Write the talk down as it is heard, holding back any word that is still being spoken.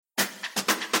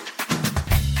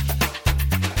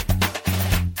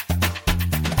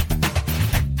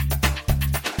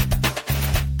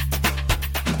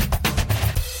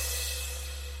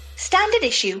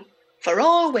Standard Issue for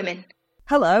all women.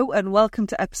 Hello and welcome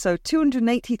to episode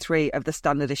 283 of the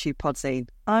Standard Issue Podzine.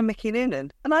 I'm Mickey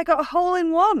Noonan and I got a hole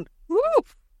in one. Woo!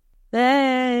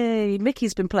 Hey,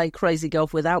 Mickey's been playing crazy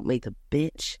golf without me, the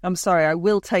bitch. I'm sorry, I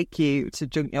will take you to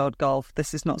Junkyard Golf.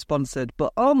 This is not sponsored,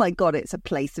 but oh my god, it's a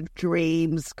place of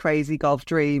dreams. Crazy golf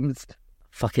dreams.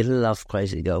 Fucking love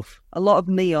crazy golf. A lot of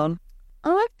neon.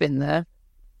 Oh, I've been there.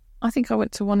 I think I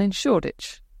went to one in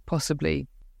Shoreditch, possibly.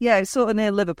 Yeah, it's sort of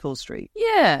near Liverpool Street.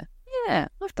 Yeah,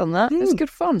 I've done that. It's good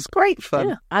fun. It's great fun.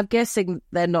 Yeah. I'm guessing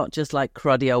they're not just like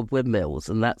cruddy old windmills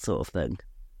and that sort of thing.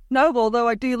 No, although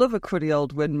I do love a cruddy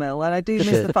old windmill, and I do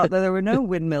miss the fact that there were no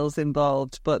windmills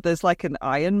involved, but there's like an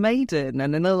Iron Maiden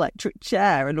and an electric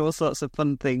chair and all sorts of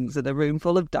fun things and a room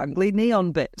full of dangly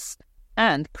neon bits.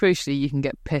 And, crucially, you can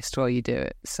get pissed while you do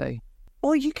it, so...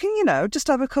 Or you can, just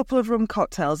have a couple of rum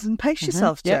cocktails and pace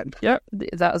yourself, Jen. Yep,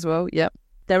 that as well, yep.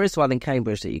 There is one in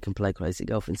Cambridge that you can play crazy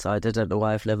golf inside. I don't know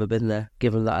why I've never been there,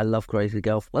 given that I love crazy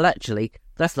golf. Well, actually,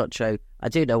 that's not true. I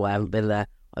do know why I haven't been there.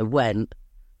 I went.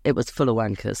 It was full of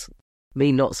wankers.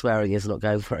 Me not swearing is not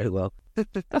going very well.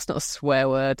 That's not a swear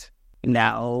word.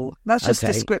 No, that's just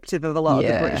Okay. descriptive of a lot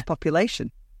of the British population.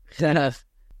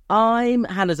 I'm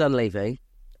Hannah Dunleavy,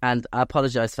 and I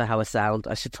apologise for how I sound.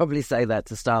 I should probably say that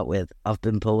to start with. I've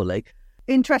been poorly.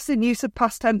 Interesting use of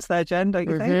past tense there, Jen, don't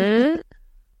you think?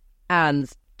 And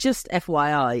just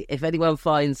FYI, if anyone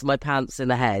finds my pants in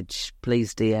a hedge,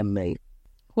 please DM me.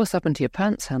 What's happened to your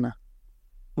pants, Hannah?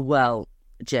 Well,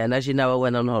 Jen, as you know, I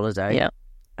went on holiday. Yeah.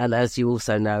 And as you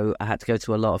also know, I had to go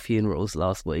to a lot of funerals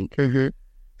last week. Mm-hmm.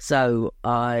 So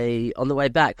on the way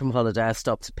back from holiday, I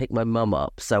stopped to pick my mum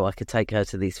up so I could take her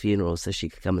to these funerals so she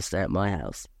could come and stay at my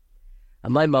house.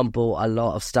 And my mum brought a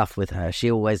lot of stuff with her.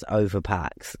 She always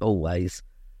overpacks, always.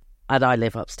 And I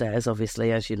live upstairs,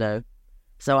 obviously, as you know.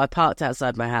 So I parked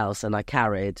outside my house and I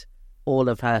carried all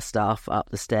of her stuff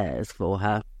up the stairs for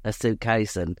her, a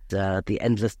suitcase and the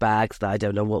endless bags that I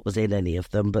don't know what was in any of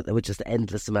them, but there were just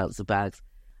endless amounts of bags.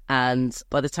 And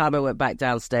by the time I went back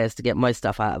downstairs to get my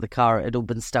stuff out of the car, it had all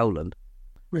been stolen.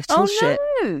 Little shit.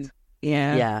 No!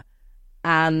 Yeah.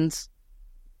 And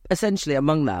essentially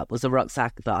among that was a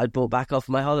rucksack that I'd brought back off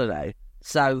my holiday.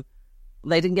 So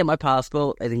they didn't get my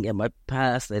passport, they didn't get my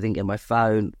purse, they didn't get my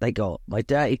phone, they got my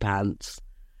dirty pants,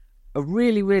 a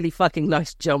really, really fucking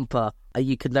nice jumper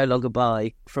you could no longer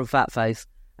buy from Fat Face,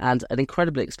 and an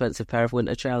incredibly expensive pair of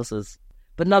winter trousers.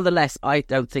 But nonetheless, I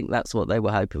don't think that's what they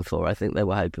were hoping for. I think they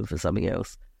were hoping for something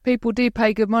else. People do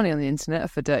pay good money on the internet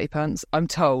for dirty pants, I'm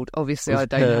told. Obviously, I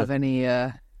don't have any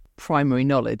primary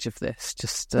knowledge of this.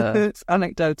 Just It's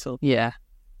anecdotal. yeah.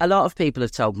 A lot of people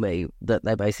have told me that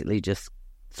they basically just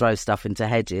throw stuff into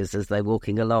hedges as they're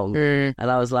walking along. And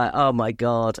I was like, oh my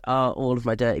God, are all of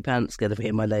my dirty pants going to be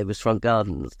in my neighbour's front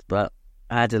gardens? But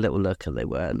I had a little look and they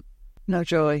weren't. No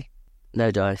joy.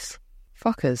 No dice.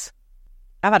 Fuckers.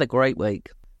 I've had a great week.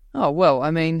 Oh, well,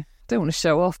 I mean, don't want to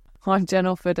show off. I'm Jen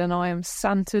Offord and I am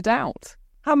Santed out.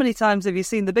 How many times have you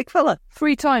seen the big fella?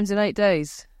 3 times in 8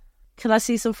 days. Can I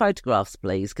see some photographs,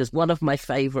 please? Because one of my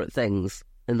favourite things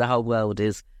in the whole world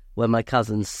is when my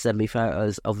cousins send me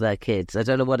photos of their kids. I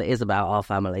don't know what it is about our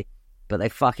family, but they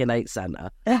fucking hate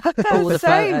Santa. All the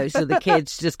Same. photos of the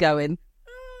kids just going,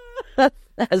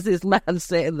 there's this man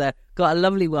sitting there. Got a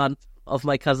lovely one of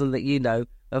my cousin that you know,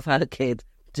 of her kid,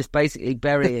 just basically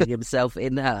burying himself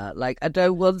in her. Like, I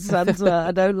don't want Santa,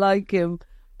 I don't like him.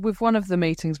 With one of the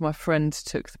meetings, my friend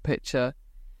took the picture.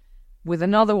 With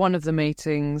another one of the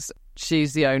meetings,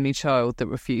 she's the only child that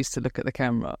refused to look at the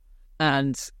camera.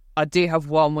 And I do have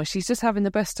one where she's just having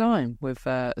the best time with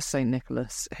St.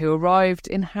 Nicholas, who arrived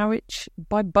in Harwich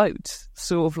by boat,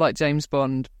 sort of like James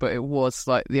Bond, but it was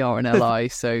like the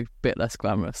RNLI, so a bit less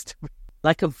glamorous.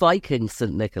 Like a Viking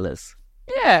St. Nicholas.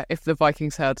 Yeah, if the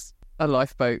Vikings had a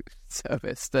lifeboat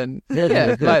service, then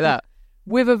yeah, like that.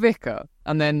 With a vicar,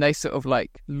 and then they sort of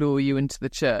like lure you into the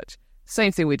church.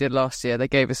 Same thing we did last year. They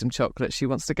gave her some chocolate. She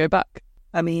wants to go back.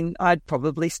 I mean, I'd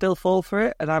probably still fall for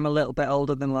it, and I'm a little bit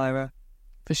older than Lyra.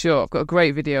 For sure. I've got a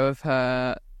great video of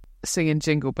her singing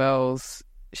Jingle Bells.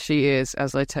 She is,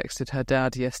 as I texted her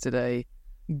dad yesterday,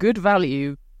 good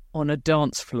value on a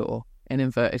dance floor, in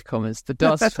inverted commas. The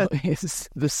dance floor is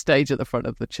the stage at the front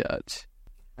of the church.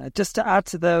 Just to add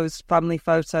to those family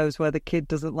photos where the kid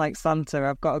doesn't like Santa,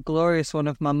 I've got a glorious one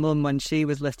of my mum when she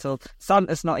was little.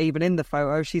 Santa's not even in the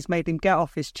photo. She's made him get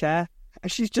off his chair.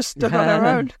 And she's just stood on her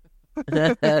own.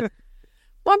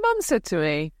 My mum said to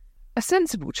me, a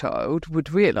sensible child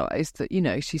would realise that,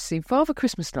 she's seen Father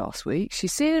Christmas last week,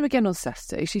 she's seeing him again on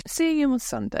Saturday, she's seeing him on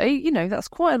Sunday, that's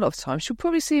quite a lot of time. She'll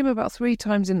probably see him about 3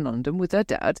 times in London with her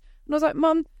dad. And I was like,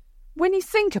 Mum, when you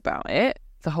think about it,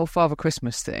 the whole Father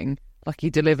Christmas thing, like he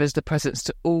delivers the presents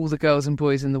to all the girls and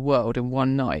boys in the world in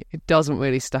one night. It doesn't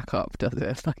really stack up, does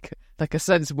it? Like a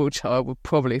sensible child would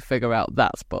probably figure out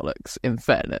that's bollocks, in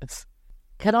fairness.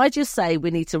 Can I just say we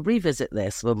need to revisit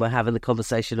this when we're having the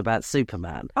conversation about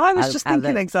Superman? I was just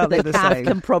thinking exactly the CAF same.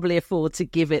 can probably afford to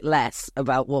give it less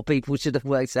about what people should have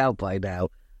worked out by now.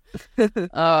 Good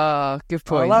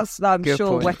point. Well, that's, I'm Good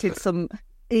sure, point. whetted some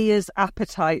ears'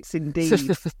 appetites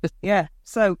indeed. Yeah.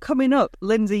 So coming up,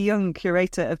 Lindsay Young,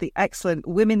 curator of the excellent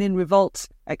Women in Revolt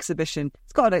exhibition.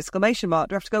 It's got an exclamation mark.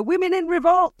 Do I have to go, Women in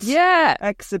Revolt? Yeah.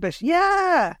 Exhibition.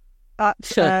 Yeah. At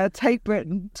Tate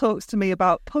Britain, talks to me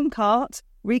about punk art,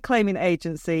 reclaiming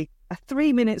agency, a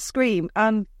 3-minute scream,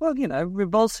 and, well,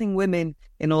 revolting women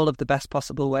in all of the best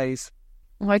possible ways.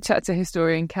 I chat to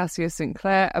historian Cassia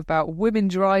Sinclair about women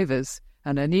drivers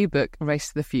and her new book, Race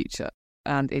to the Future.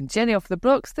 And in Jenny Off the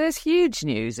Blocks, there's huge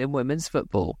news in women's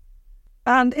football.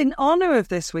 And in honour of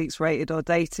this week's Rated or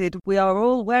Dated, we are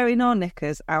all wearing our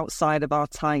knickers outside of our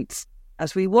tights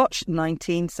as we watch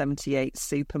 1978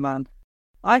 Superman.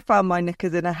 I found my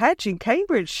knickers in a hedge in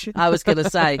Cambridge. I was going to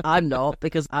say, I'm not,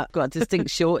 because I've got a distinct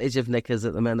shortage of knickers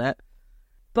at the minute.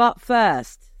 But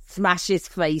first, smash his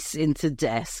face into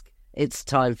desk. It's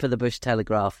time for the Bush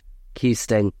Telegraph. Cue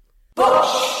Sting.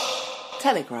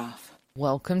 Telegraph.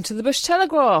 Welcome to the Bush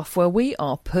Telegraph, where we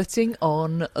are putting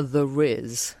on the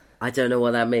Riz. I don't know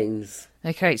what that means.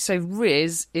 Okay, so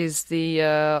Riz is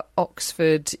the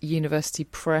Oxford University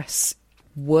Press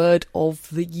word of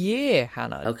the year,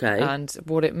 Hannah. Okay. And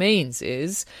what it means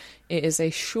is it is a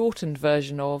shortened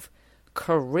version of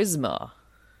charisma.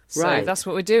 So Right. that's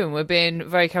what we're doing. We're being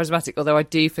very charismatic, although I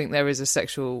do think there is a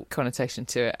sexual connotation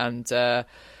to it. And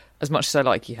as much as I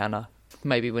like you, Hannah,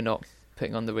 maybe we're not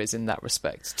putting on the Riz in that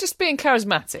respect. Just being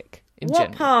charismatic in What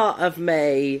general. part of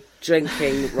me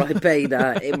drinking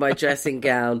Ribena in my dressing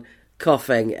gown,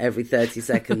 coughing every 30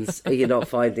 seconds, are you not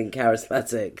finding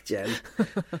charismatic, Jen?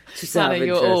 Just out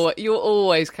Hannah, of interest. you're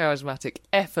always charismatic,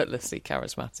 effortlessly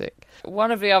charismatic.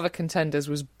 One of the other contenders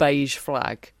was beige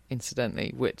flag,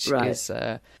 incidentally, which Right. is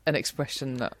an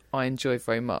expression that I enjoy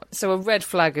very much. So a red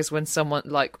flag is when someone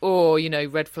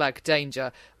red flag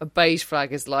danger. A beige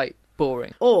flag is like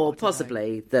boring. Or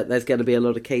possibly that there's going to be a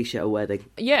lot of quiche at a wedding.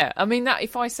 Yeah, I mean that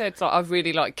if I said like I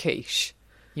really like quiche,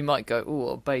 you might go, "Oh,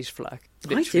 a beige flag."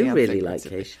 I Literally do and really like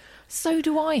figuratively. quiche. So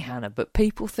do I, Hannah, but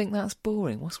people think that's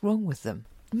boring. What's wrong with them?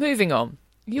 Moving on.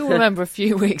 You'll remember a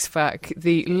few weeks back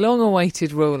the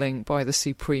long-awaited ruling by the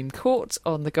Supreme Court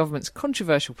on the government's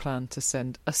controversial plan to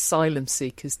send asylum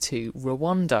seekers to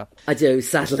Rwanda. I do,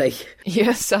 sadly.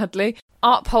 Yes, sadly.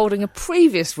 Upholding a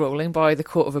previous ruling by the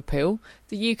Court of Appeal,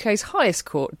 the UK's highest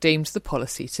court deemed the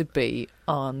policy to be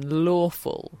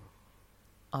unlawful.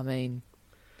 I mean,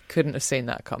 couldn't have seen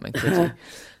that coming, could you?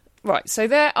 Right, so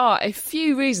there are a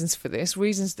few reasons for this,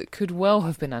 reasons that could well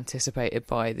have been anticipated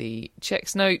by the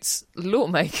checks notes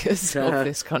lawmakers of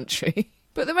this country.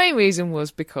 But the main reason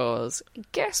was because,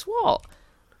 guess what?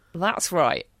 That's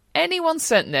right, anyone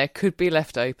sent there could be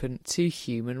left open to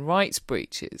human rights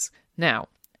breaches. Now,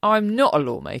 I'm not a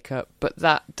lawmaker, but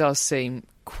that does seem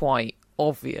quite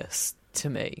obvious to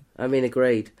me. I mean,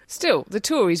 agreed. Still, the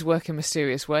Tories work in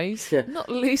mysterious ways, not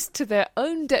least to their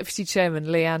own deputy chairman,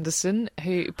 Lee Anderson,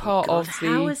 who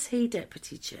How is he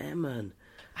deputy chairman?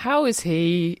 How is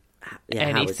he Yeah,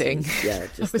 anything? How is he? Yeah,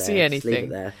 just How is he there. Just leave anything? it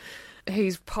there.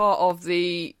 He's part of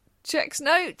the checks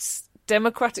notes,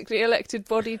 democratically elected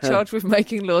body charged with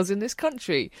making laws in this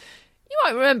country. You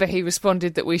might remember he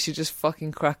responded that we should just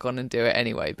fucking crack on and do it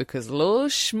anyway, because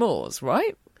laws schmores,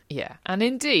 right? Yeah, and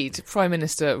indeed, Prime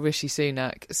Minister Rishi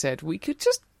Sunak said we could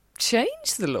just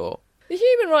change the law. The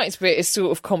human rights bit is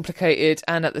sort of complicated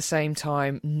and at the same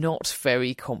time not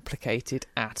very complicated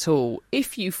at all.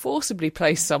 If you forcibly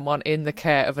place someone in the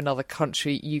care of another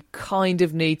country, you kind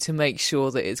of need to make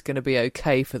sure that it's going to be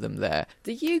okay for them there.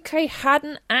 The UK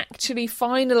hadn't actually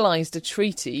finalised a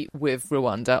treaty with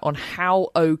Rwanda on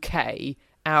how okay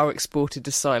our exported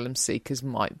asylum seekers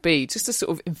might be. Just a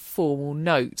sort of informal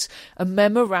note, a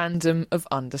memorandum of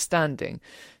understanding.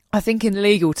 I think in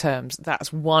legal terms,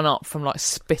 that's one up from like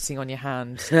spitting on your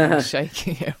hand and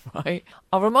shaking it, right?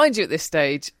 I'll remind you at this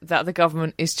stage that the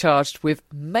government is charged with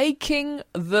making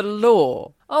the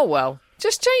law. Oh well,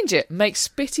 just change it. Make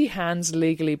spitty hands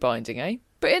legally binding, eh?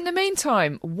 But in the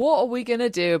meantime, what are we going to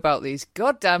do about these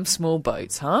goddamn small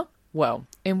boats, huh? Well,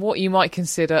 in what you might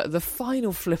consider the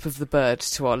final flip of the bird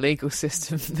to our legal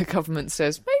system, the government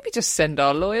says maybe just send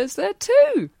our lawyers there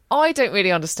too. I don't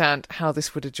really understand how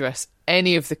this would address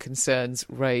any of the concerns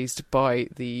raised by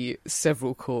the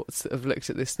several courts that have looked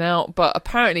at this now, but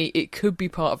apparently it could be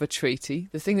part of a treaty,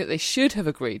 the thing that they should have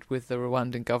agreed with the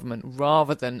Rwandan government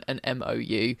rather than an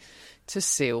MOU to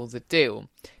seal the deal.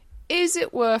 Is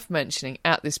it worth mentioning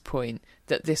at this point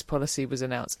that this policy was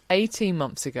announced 18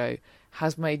 months ago,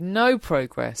 has made no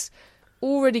progress,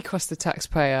 already cost the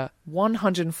taxpayer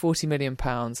 £140 million,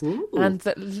 and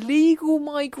that legal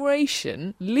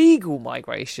migration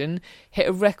hit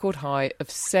a record high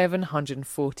of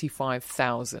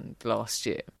 745,000 last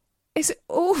year. It's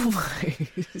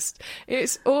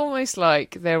almost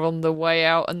like they're on the way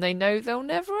out and they know they'll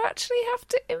never actually have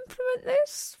to implement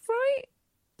this, right?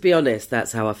 To be honest,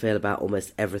 that's how I feel about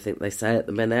almost everything they say at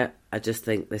the minute. I just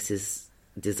think this is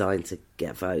designed to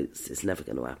get votes. It's never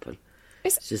going to happen.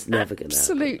 It's just never going to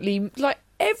happen. Absolutely, like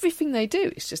everything they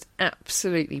do, it's just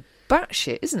absolutely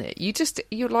batshit, isn't it?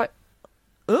 You're like,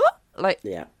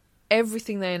 yeah,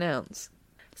 everything they announce.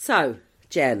 So,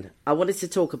 Jen, I wanted to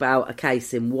talk about a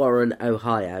case in Warren,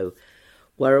 Ohio,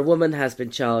 where a woman has been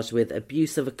charged with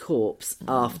abuse of a corpse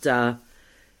after,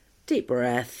 deep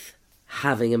breath,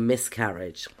 having a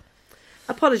miscarriage.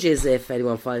 Apologies if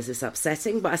anyone finds this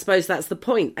upsetting, but I suppose that's the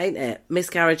point, ain't it?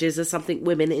 Miscarriages are something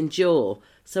women endure.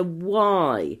 So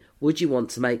why would you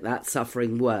want to make that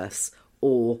suffering worse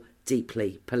or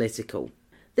deeply political?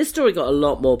 This story got a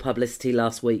lot more publicity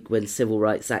last week when civil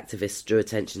rights activists drew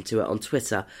attention to it on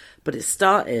Twitter, but it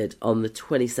started on the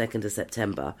 22nd of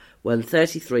September when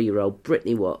 33-year-old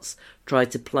Brittany Watts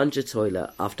tried to plunge a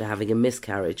toilet after having a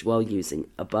miscarriage while using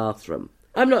a bathroom.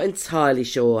 I'm not entirely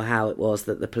sure how it was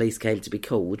that the police came to be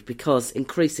called, because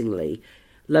increasingly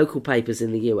local papers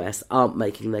in the US aren't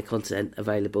making their content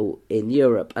available in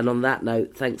Europe. And on that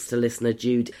note, thanks to listener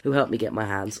Jude, who helped me get my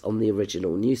hands on the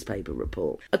original newspaper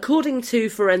report. According to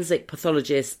forensic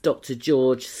pathologist Dr.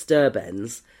 George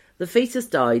Sturbens, the fetus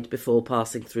died before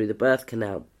passing through the birth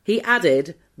canal. He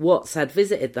added Watts had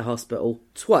visited the hospital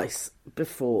twice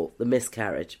before the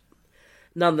miscarriage.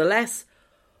 Nonetheless,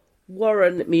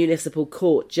 Warren Municipal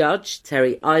Court Judge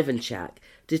Terry Ivanchak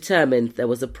determined there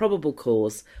was a probable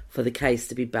cause for the case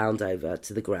to be bound over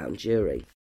to the grand jury.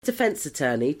 Defence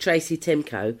attorney Tracy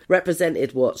Timko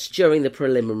represented Watts during the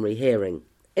preliminary hearing.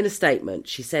 In a statement,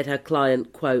 she said her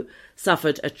client, quote,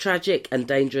 suffered a tragic and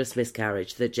dangerous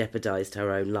miscarriage that jeopardised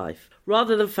her own life.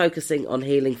 Rather than focusing on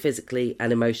healing physically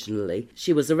and emotionally,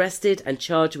 she was arrested and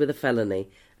charged with a felony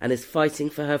and is fighting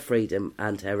for her freedom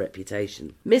and her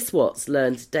reputation. Miss Watts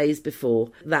learned days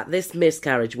before that this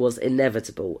miscarriage was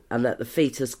inevitable and that the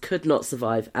fetus could not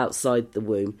survive outside the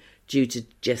womb due to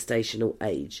gestational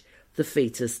age. The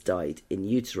fetus died in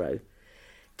utero.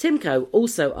 Timko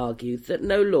also argued that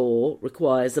no law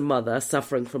requires a mother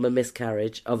suffering from a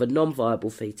miscarriage of a non-viable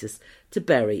fetus to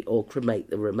bury or cremate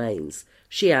the remains.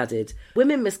 She added,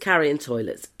 women miscarry in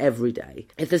toilets every day.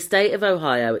 If the state of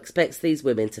Ohio expects these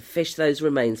women to fish those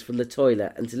remains from the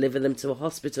toilet and deliver them to a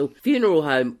hospital, funeral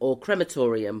home or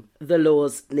crematorium, the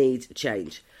laws need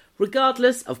change.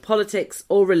 Regardless of politics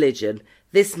or religion,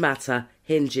 this matter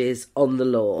hinges on the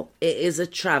law. It is a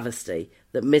travesty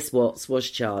that Miss Watts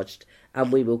was charged, and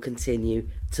we will continue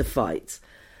to fight.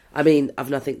 I mean, I've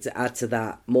nothing to add to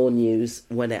that. More news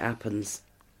when it happens.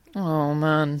 Oh,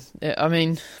 man. I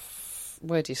mean,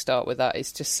 where do you start with that?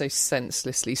 It's just so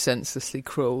senselessly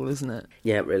cruel, isn't it?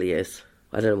 Yeah, it really is.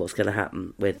 I don't know what's going to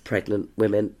happen with pregnant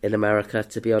women in America,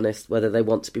 to be honest, whether they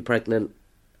want to be pregnant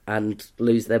and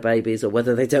lose their babies or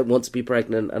whether they don't want to be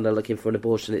pregnant and are looking for an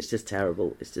abortion. It's just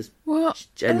terrible. It's just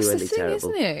genuinely that's the thing, terrible.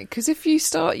 Isn't it? Because if you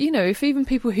start, if even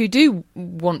people who do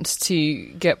want to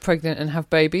get pregnant and have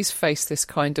babies face this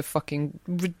kind of fucking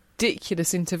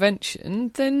ridiculous intervention,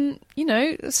 then,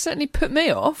 it's certainly put me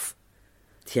off.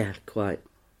 Yeah, quite.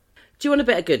 Do you want a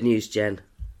bit of good news, Jen?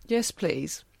 Yes,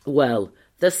 please. Well,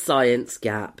 the science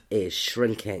gap is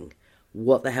shrinking.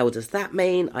 What the hell does that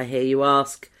mean, I hear you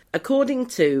ask? According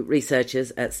to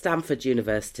researchers at Stanford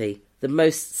University, the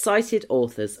most cited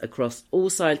authors across all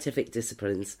scientific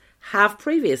disciplines have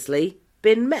previously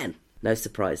been men. No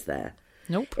surprise there.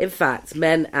 Nope. In fact,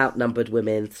 men outnumbered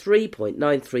women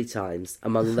 3.93 times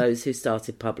among those who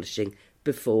started publishing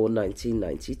before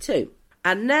 1992.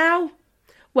 And now,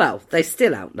 well, they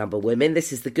still outnumber women.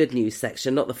 This is the good news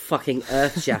section, not the fucking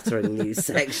earth-shattering news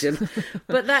section.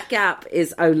 But that gap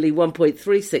is only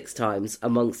 1.36 times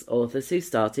amongst authors who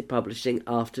started publishing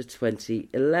after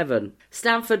 2011.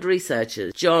 Stanford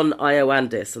researcher John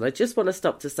Ioannidis, and I just want to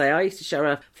stop to say I used to share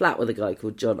a flat with a guy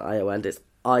called John Ioannidis.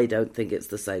 I don't think it's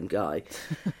the same guy.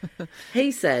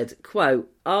 He said,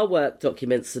 quote, "Our work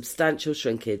documents substantial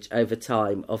shrinkage over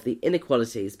time of the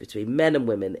inequalities between men and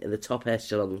women in the top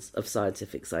echelons of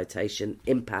scientific citation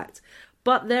impact,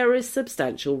 but there is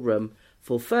substantial room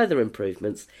for further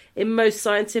improvements in most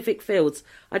scientific fields.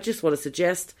 I just want to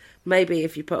suggest maybe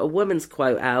if you put a woman's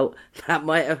quote out, that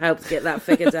might have helped get that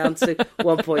figure down to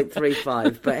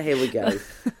 1.35. But here we go."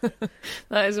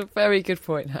 That is a very good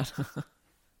point, Hannah.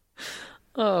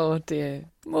 Oh dear.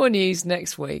 More news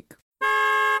next week.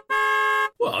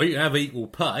 Well, you have equal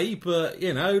pay, but,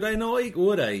 they're not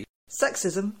equal, are they?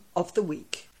 Sexism of the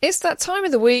week. It's that time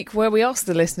of the week where we ask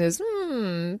the listeners, do you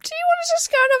want to just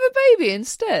go and have a baby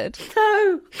instead?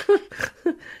 No.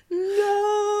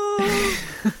 No.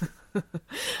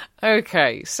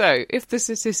 Okay, so if the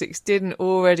statistics didn't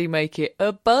already make it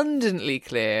abundantly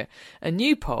clear, a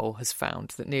new poll has found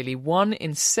that nearly 1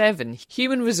 in 7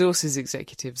 human resources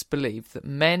executives believe that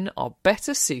men are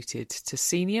better suited to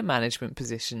senior management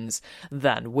positions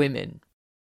than women.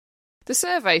 The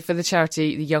survey for the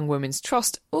charity the Young Women's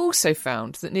Trust also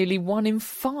found that nearly 1 in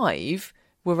 5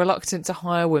 were reluctant to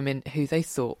hire women who they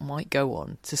thought might go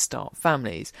on to start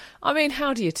families. I mean,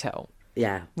 how do you tell?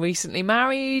 Yeah. Recently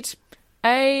married,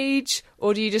 age,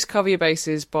 or do you just cover your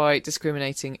bases by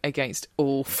discriminating against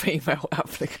all female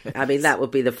applicants? I mean, that would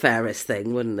be the fairest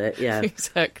thing, wouldn't it? Yeah.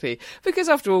 Exactly. Because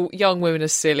after all, young women are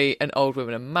silly and old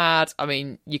women are mad. I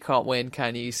mean, you can't win,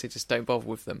 can you? So just don't bother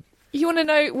with them. You want to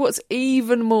know what's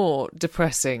even more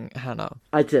depressing, Hannah?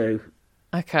 I do.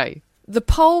 Okay. The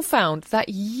poll found that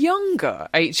younger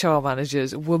HR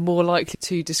managers were more likely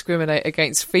to discriminate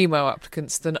against female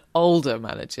applicants than older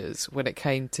managers when it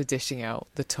came to dishing out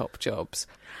the top jobs.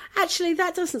 Actually,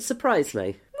 that doesn't surprise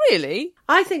me. Really?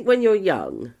 I think when you're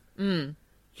young,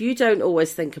 you don't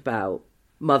always think about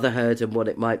motherhood and what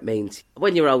it might mean.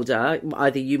 When you're older,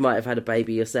 either you might have had a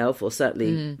baby yourself, or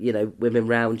certainly, women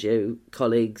round you,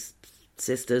 colleagues,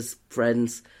 sisters,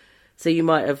 friends. So you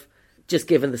might have just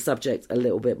given the subject a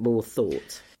little bit more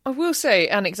thought. I will say,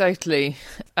 anecdotally,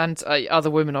 and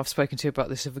other women I've spoken to about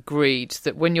this have agreed,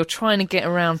 that when you're trying to get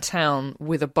around town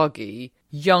with a buggy,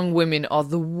 young women are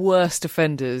the worst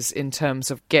offenders in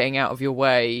terms of getting out of your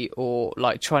way or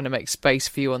like trying to make space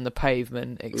for you on the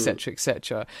pavement, etc.,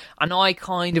 etc. And I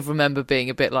kind of remember being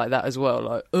a bit like that as well,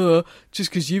 like, just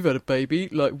because you've had a baby,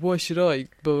 like, why should I?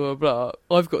 Blah, blah,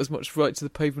 blah. I've got as much right to the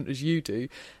pavement as you do.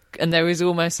 And there is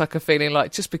almost like a feeling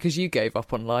like just because you gave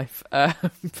up on life.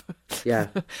 Yeah.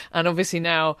 And obviously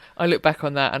now I look back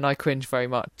on that and I cringe very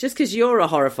much. Just because you're a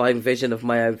horrifying vision of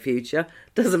my own future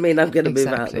doesn't mean I'm going to move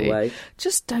out of the way.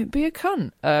 Just don't be a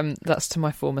cunt. That's to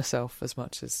my former self as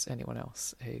much as anyone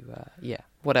else who,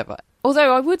 whatever.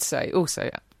 Although I would say also,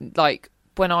 like,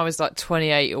 when I was like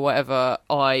 28 or whatever,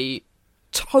 I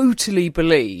totally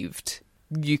believed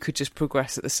you could just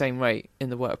progress at the same rate in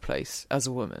the workplace as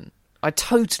a woman. I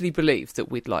totally believed that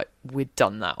we'd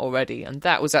done that already, and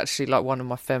that was actually like one of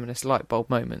my feminist light bulb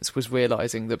moments, was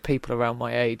realising that people around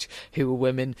my age who were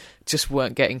women just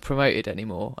weren't getting promoted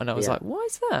anymore, and I was like, why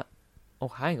is that? Oh,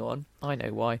 hang on, I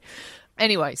know why.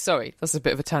 Anyway, sorry, that's a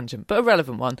bit of a tangent, but a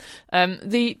relevant one.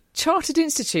 The Chartered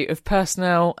Institute of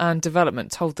Personnel and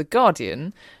Development told The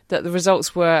Guardian that the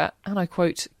results were, and I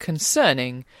quote,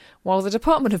 concerning, while the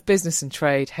Department of Business and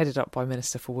Trade, headed up by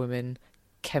Minister for Women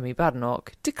Kemi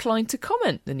Badenoch, declined to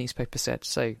comment, the newspaper said.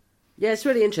 So, yeah, it's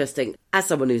really interesting. As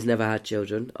someone who's never had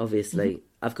children, obviously,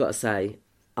 I've got to say,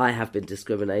 I have been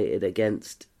discriminated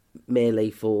against merely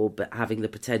for having the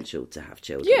potential to have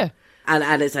children. Yeah.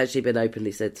 And it's actually been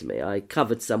openly said to me. I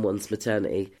covered someone's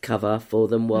maternity cover for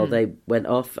them while they went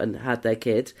off and had their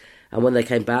kid. And when they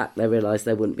came back, they realised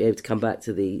they wouldn't be able to come back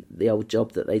to the old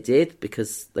job that they did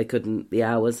because they couldn't, the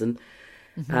hours. And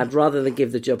rather than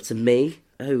give the job to me,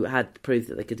 who had proved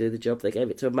that they could do the job, they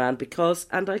gave it to a man because,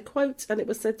 and I quote, and it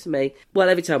was said to me, well,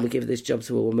 every time we give this job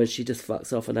to a woman, she just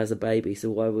fucks off and has a baby,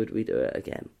 so why would we do it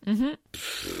again?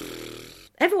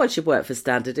 Everyone should work for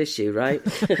Standard Issue, right?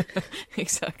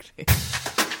 Exactly.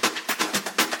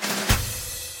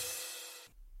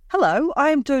 Hello, I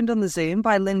am joined on the Zoom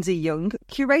by Lindsay Young,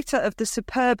 curator of the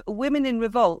superb Women in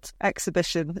Revolt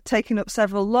exhibition, taking up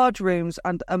several large rooms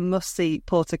and a must-see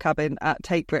porter cabin at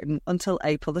Tate Britain until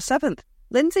April the 7th.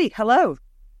 Lindsay, hello.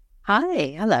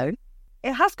 Hi, hello.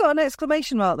 It has got an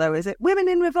exclamation mark though, is it? Women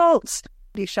in Revolt.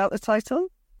 Do you shout the title?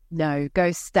 No,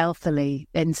 go stealthily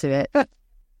into it.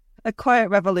 A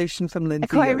quiet revolution from Lindsay. A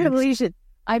quiet Young. revolution.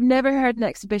 I've never heard an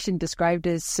exhibition described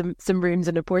as some rooms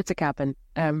in a porter cabin,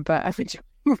 but I've enjoyed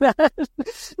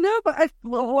No, but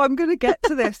what I'm going to get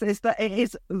to this is that it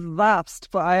is vast,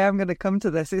 but I am going to come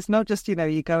to this. It's not just,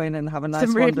 you go in and have a nice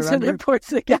Some wander rooms around. and a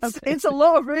porta cabin. It's a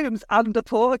lot of rooms and a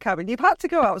porta cabin. You've had to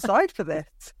go outside for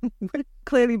this.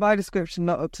 Clearly my description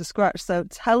not up to scratch. So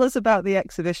tell us about the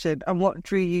exhibition and what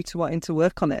drew you to wanting to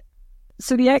work on it.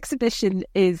 So the exhibition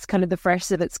is kind of the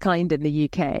first of its kind in the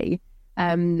UK.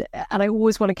 And I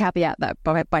always want to caveat that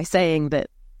by saying that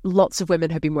lots of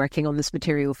women have been working on this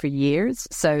material for years.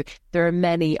 So there are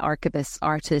many archivists,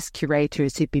 artists,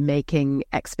 curators who've been making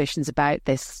exhibitions about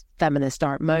this feminist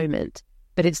art moment,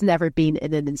 but it's never been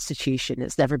in an institution.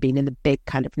 It's never been in a big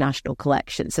kind of national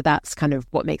collection. So that's kind of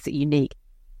what makes it unique.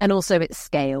 And also its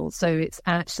scale. So it's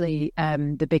actually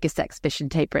the biggest exhibition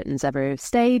Tate Britain's ever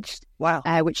staged. Wow.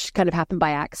 Which kind of happened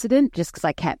by accident, just because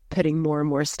I kept putting more and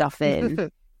more stuff in.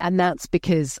 And that's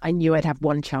because I knew I'd have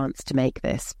one chance to make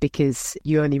this, because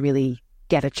you only really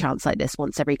get a chance like this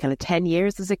once every kind of 10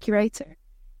 years as a curator.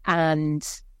 And,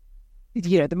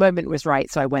 the moment was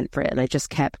right, so I went for it and I just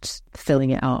kept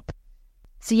filling it up.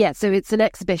 So it's an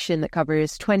exhibition that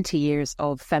covers 20 years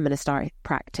of feminist art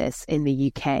practice in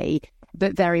the UK,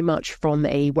 but very much from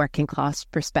a working class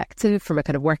perspective, from a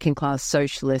kind of working class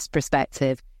socialist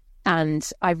perspective. And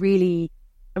I'm really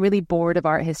bored of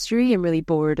art history. I'm really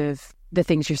bored of the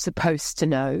things you're supposed to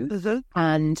know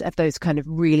and of those kind of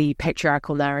really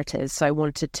patriarchal narratives. So I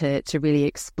wanted to really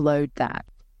explode that.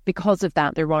 Because of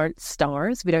that, there aren't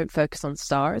stars. We don't focus on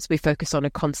stars. We focus on a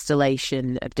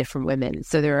constellation of different women.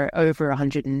 So there are over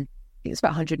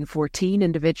 114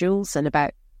 individuals and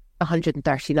about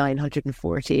 139,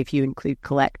 140 if you include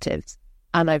collectives.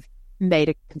 And I've made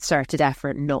a concerted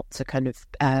effort not to kind of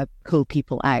pull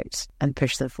people out and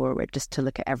push them forward, just to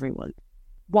look at everyone.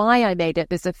 Why I made it,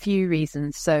 there's a few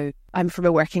reasons. So I'm from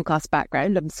a working class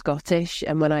background. I'm Scottish.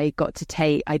 And when I got to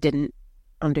Tate, I didn't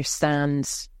understand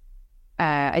it.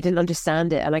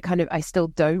 And I still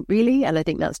don't really. And I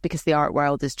think that's because the art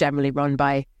world is generally run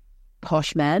by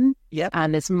posh men. Yep.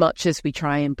 And as much as we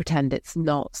try and pretend it's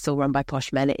not still run by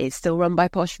posh men, it is still run by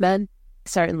posh men.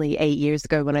 Certainly 8 years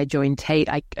ago when I joined Tate,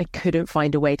 I couldn't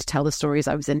find a way to tell the stories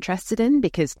I was interested in,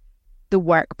 because the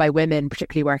work by women,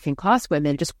 particularly working class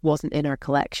women, just wasn't in our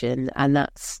collection. And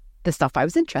that's the stuff I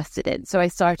was interested in. So I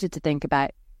started to think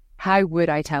about, how would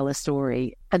I tell a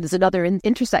story? And there's another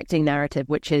intersecting narrative,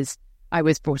 which is I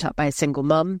was brought up by a single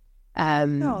mum,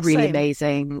 really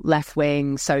amazing,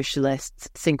 left-wing, socialist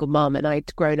single mum. And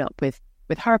I'd grown up with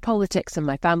her politics and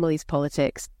my family's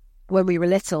politics. When we were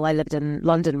little, I lived in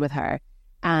London with her,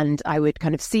 and I would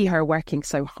kind of see her working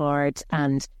so hard.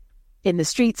 And in the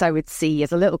streets, I would see,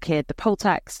 as a little kid, the poll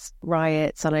tax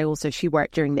riots. And she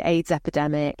worked during the AIDS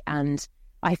epidemic. And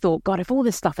I thought, God, if all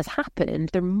this stuff has happened,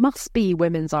 there must be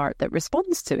women's art that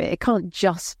responds to it. It can't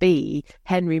just be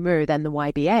Henry Moore, then the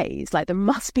YBAs. Like, there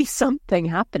must be something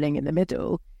happening in the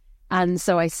middle. And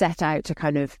so I set out to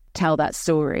kind of tell that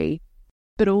story.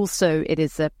 But also it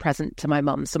is a present to my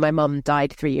mum. So my mum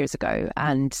died 3 years ago,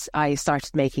 and I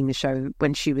started making the show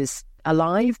when she was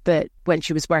alive, but when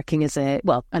she was working as an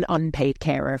unpaid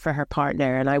carer for her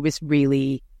partner. And I was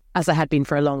really, as I had been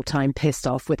for a long time, pissed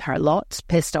off with her lot,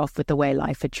 pissed off with the way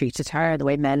life had treated her, the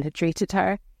way men had treated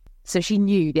her. So she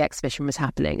knew the exhibition was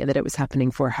happening and that it was happening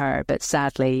for her, but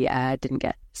sadly didn't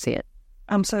get to see it.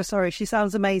 I'm so sorry. She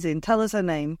sounds amazing. Tell us her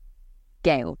name.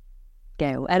 Gail.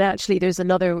 And actually there's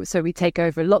another, so we take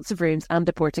over lots of rooms and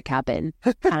a porta cabin,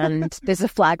 and there's a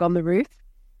flag on the roof.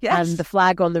 Yes. And the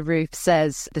flag on the roof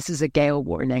says, this is a gale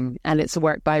warning. And it's a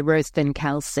work by Rose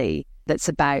Kelsey that's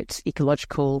about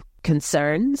ecological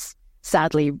concerns.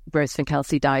 Sadly, Rose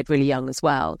Kelsey died really young as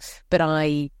well. But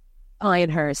I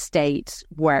and her estate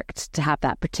worked to have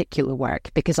that particular work,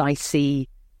 because I see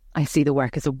the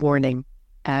work as a warning.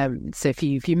 So if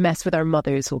you mess with our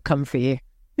mothers, we'll come for you.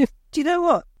 Do you know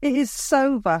what? It is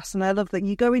so vast, and I love that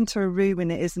you go into a room and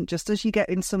it isn't just as you get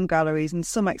in some galleries and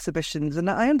some exhibitions, and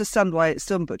I understand why it's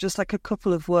done, but just like a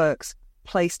couple of works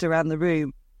placed around the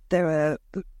room, there are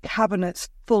cabinets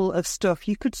full of stuff.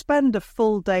 You could spend a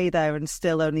full day there and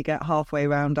still only get halfway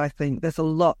around, I think. There's a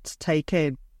lot to take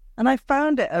in. And I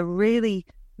found it a really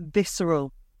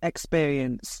visceral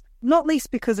experience, not least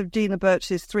because of Gina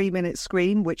Birch's 3-minute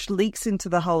scream, which leaks into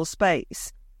the whole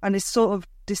space and is sort of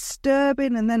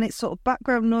disturbing, and then it's sort of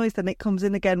background noise, then it comes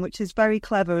in again, which is very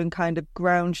clever and kind of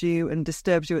grounds you and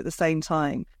disturbs you at the same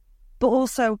time. But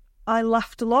also, I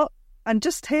laughed a lot, and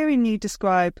just hearing you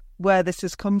describe where this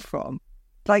has come from,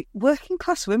 like, working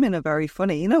class women are very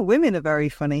funny. Women are very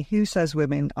funny. Who says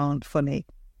women aren't funny?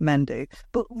 Men do.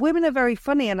 But women are very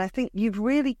funny, and I think you've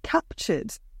really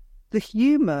captured the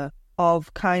humour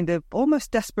of kind of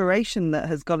almost desperation that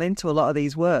has gone into a lot of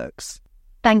these works.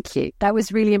 Thank you. That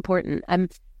was really important.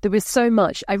 There was so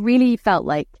much. I really felt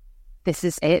like this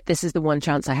is it. This is the one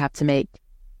chance I have to make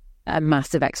a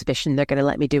massive exhibition. They're going to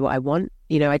let me do what I want.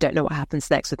 You know, I don't know what happens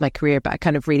next with my career, but I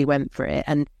kind of really went for it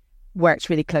and worked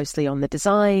really closely on the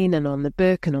design and on the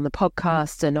book and on the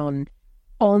podcast and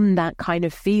on that kind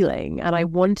of feeling. And I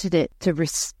wanted it to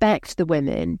respect the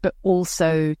women, but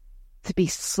also to be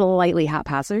slightly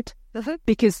haphazard.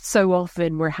 Because so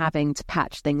often we're having to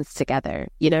patch things together.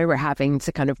 You know, we're having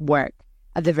to kind of work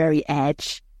at the very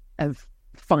edge of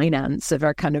finance, of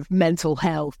our kind of mental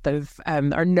health, of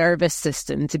our nervous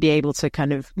system to be able to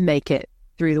kind of make it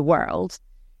through the world.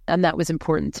 And that was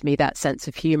important to me, that sense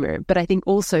of humour. But I think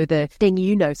also the thing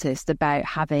you noticed about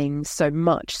having so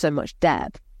much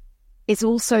depth is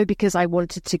also because I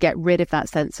wanted to get rid of that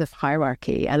sense of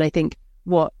hierarchy. And I think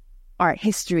what art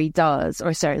history does,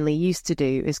 or certainly used to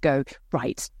do, is go,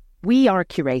 right, we are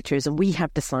curators and we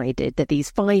have decided that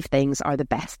these 5 things are the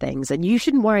best things and you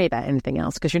shouldn't worry about anything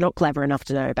else because you're not clever enough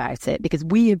to know about it, because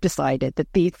we have decided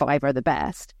that these 5 are the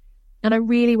best. And I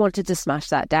really wanted to smash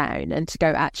that down and to go,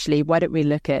 actually, why don't we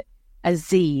look at a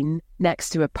zine next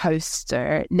to a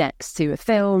poster, next to a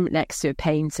film, next to a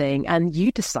painting, and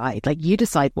you decide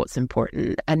what's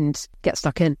important and get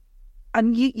stuck in.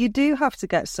 And you do have to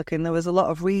get stuck in. There was a lot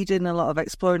of reading, a lot of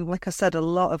exploring, like I said, a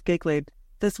lot of giggling.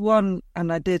 There's one,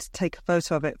 and I did take a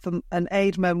photo of it, from an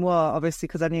aide memoir, obviously,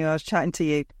 because I knew I was chatting to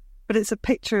you. But it's a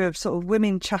picture of sort of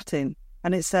women chatting,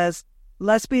 and it says,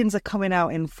 lesbians are coming out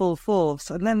in full force.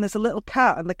 And then there's a little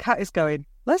cat, and the cat is going,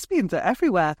 lesbians are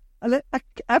everywhere. And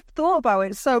I've thought about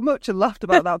it so much and laughed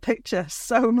about that picture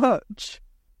so much.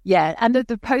 Yeah, and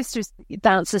the posters,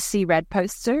 that's a See Red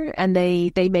poster, and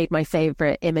they made my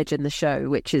favourite image in the show,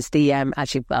 which is the,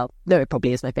 it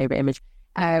probably is my favourite image,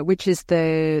 which is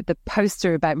the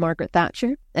poster about Margaret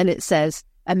Thatcher, and it says,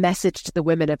 a message to the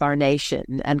women of our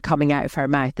nation, and coming out of her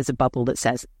mouth is a bubble that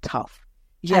says, tough.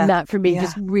 Yeah, and that for me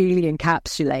just really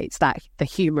encapsulates the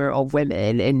humour of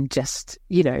women in just,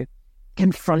 you know,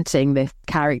 confronting this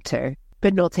character,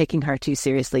 but not taking her too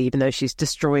seriously, even though she's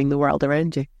destroying the world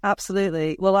around you.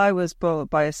 Absolutely. Well, I was brought up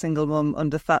by a single mum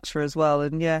under Thatcher as well.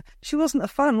 And yeah, she wasn't a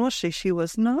fan, was she? She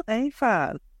was not a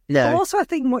fan. No. But also, I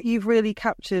think what you've really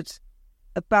captured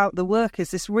about the work is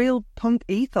this real punk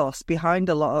ethos behind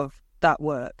a lot of that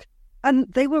work.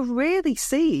 And they were really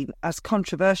seen as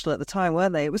controversial at the time,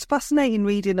 weren't they? It was fascinating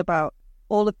reading about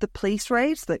all of the police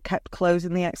raids that kept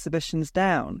closing the exhibitions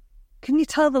down. Can you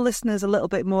tell the listeners a little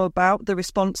bit more about the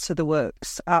response to the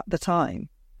works at the time?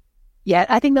 Yeah,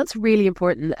 I think that's really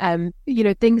important. You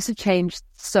know, things have changed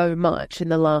so much in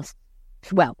the last,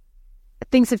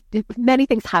 many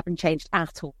things haven't changed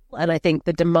at all. And I think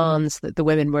the demands that the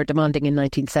women were demanding in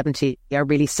 1970 are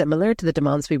really similar to the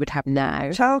demands we would have now.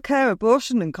 Childcare,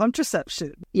 abortion and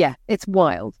contraception. Yeah, it's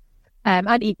wild.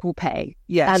 And equal pay.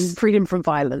 Yes. And freedom from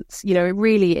violence. You know, it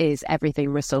really is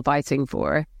everything we're still fighting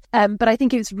for. But I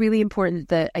think it was really important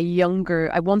that I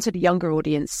wanted a younger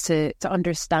audience to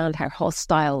understand how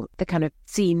hostile the kind of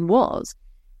scene was.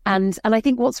 And I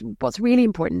think what's really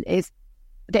important is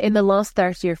that in the last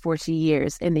 30 or 40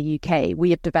 years in the UK, we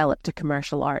have developed a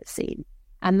commercial art scene.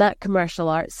 And that commercial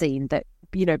art scene that,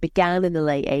 you know, began in the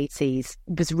late 80s,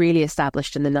 was really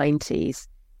established in the 90s.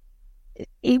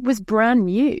 It was brand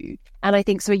new. And I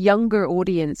think so a younger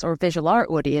audience or visual art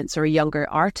audience or a younger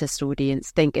artist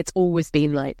audience think it's always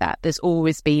been like that. There's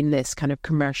always been this kind of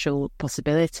commercial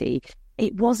possibility.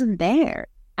 It wasn't there.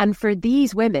 And for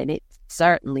these women, it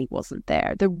certainly wasn't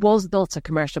there. There was not a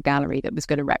commercial gallery that was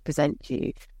going to represent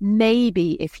you.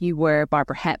 Maybe if you were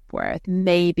Barbara Hepworth,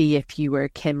 maybe if you were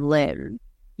Kim Lim,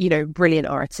 you know, brilliant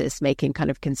artists making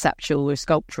kind of conceptual or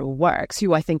sculptural works,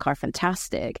 who I think are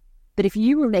fantastic. But if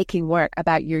you were making work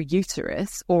about your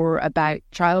uterus or about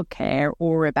childcare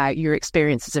or about your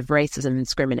experiences of racism and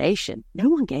discrimination, no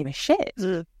one gave a shit.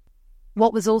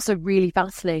 What was also really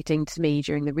fascinating to me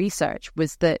during the research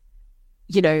was that,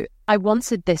 you know, I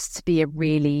wanted this to be a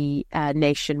really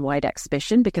nationwide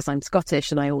exhibition because I'm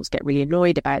Scottish and I always get really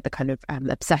annoyed about the kind of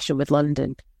obsession with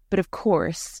London. But of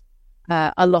course,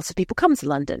 a lot of people come to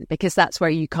London because that's where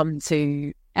you come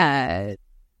to...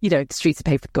 you know, the streets are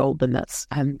paved with gold, and that's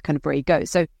kind of where you go.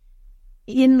 So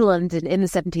in London in the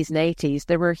 70s and 80s,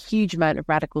 there were a huge amount of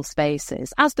radical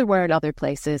spaces, as there were in other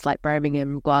places like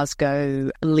Birmingham,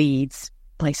 Glasgow, Leeds,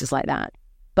 places like that.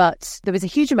 But there was a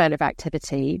huge amount of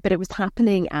activity, but it was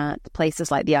happening at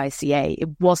places like the ICA. It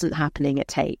wasn't happening at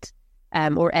Tate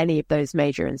or any of those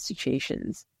major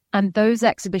institutions. And those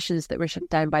exhibitions that were shut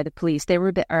down by the police, they were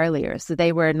a bit earlier. So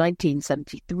they were in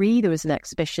 1973. There was an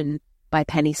exhibition by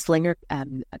Penny Slinger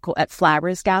at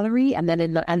Flowers Gallery. And then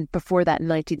and before that, in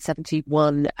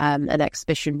 1971, an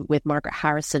exhibition with Margaret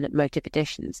Harrison at Motive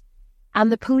Editions.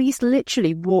 And the police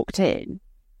literally walked in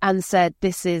and said,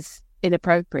 this is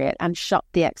inappropriate, and shut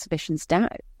the exhibitions down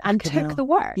and took the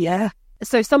work. Yeah.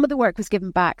 So some of the work was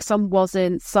given back, some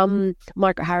wasn't. Some,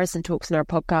 Margaret Harrison talks in our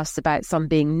podcasts about some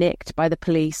being nicked by the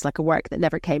police, like a work that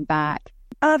never came back.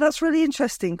 That's really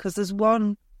interesting, because there's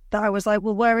one that I was like,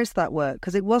 well, where is that work?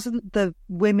 Because it wasn't the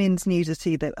women's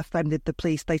nudity that offended the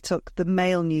police. They took the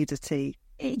male nudity.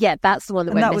 Yeah, that's the one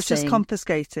that and went that was missing. just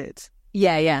confiscated.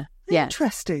 Yeah.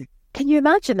 Interesting. Can you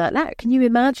imagine that now? Can you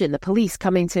imagine the police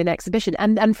coming to an exhibition?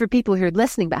 And for people who are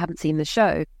listening but haven't seen the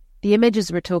show, the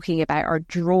images we're talking about are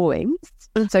drawings,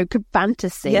 so good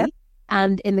fantasy. Yeah.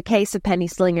 And in the case of Penny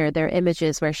Slinger, there are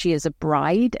images where she is a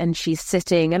bride and she's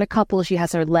sitting, and a couple, she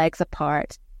has her legs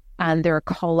apart, and there are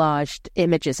collaged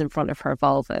images in front of her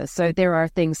vulva. So there are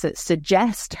things that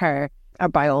suggest her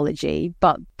biology,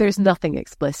 but there's nothing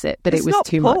explicit. But It's it was not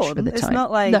too porn. much for the time. It's not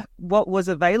like what was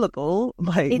available.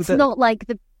 Like It's not like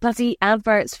the bloody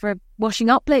adverts for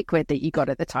washing up liquid that you got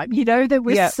at the time. You know, that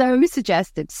was so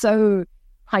suggestive, so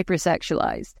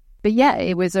hypersexualized. But yeah,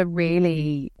 it was a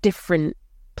really different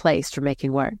place for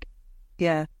making work.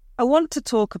 Yeah. I want to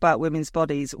talk about women's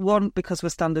bodies. One, because we're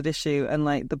standard issue and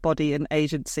like the body and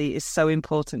agency is so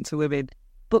important to women.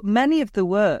 But many of the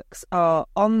works are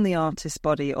on the artist's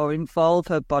body or involve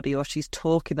her body, or she's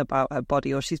talking about her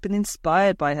body, or she's been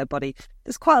inspired by her body.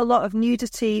 There's quite a lot of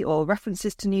nudity or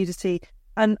references to nudity.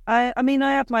 And I mean,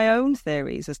 I have my own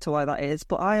theories as to why that is,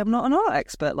 but I am not an art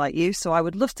expert like you. So I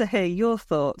would love to hear your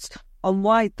thoughts on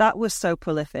why that was so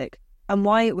prolific and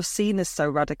why it was seen as so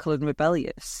radical and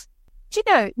rebellious. Do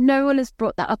you know, no one has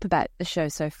brought that up about the show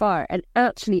so far. And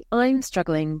actually, I'm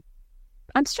struggling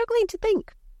to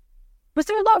think. Was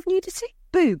there a lot of nudity?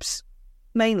 Boobs,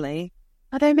 mainly.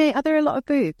 Are there a lot of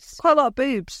boobs? Quite a lot of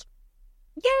boobs.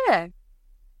 Yeah.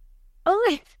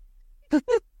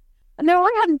 No,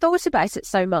 I hadn't thought about it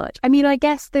so much. I mean, I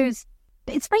guess it's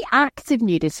very active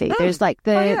nudity. There's like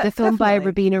the film by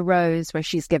Rabina Rose where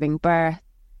she's giving birth.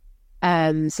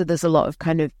 So there's a lot of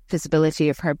kind of visibility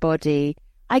of her body.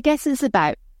 I guess it's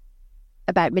about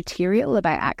material,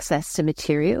 about access to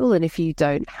material. And if you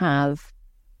don't have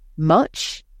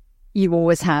much, you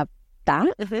always have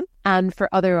that. Mm-hmm. And for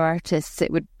other artists,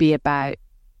 it would be about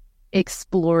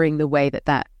exploring the way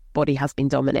that body has been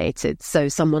dominated. So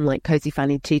someone like Cozy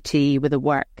Fanny Tutti with a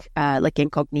work like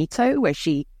Incognito, where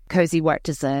Cozy worked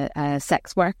as a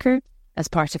sex worker as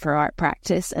part of her art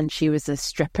practice, and she was a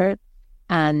stripper.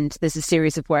 And there's a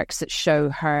series of works that show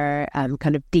her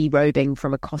kind of derobing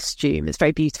from a costume. It's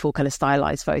very beautiful, kind of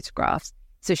stylized photographs.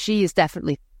 So she is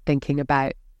definitely thinking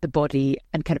about the body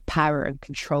and kind of power and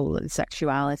control and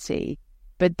sexuality.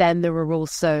 But then there were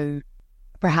also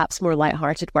perhaps more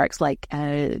lighthearted works like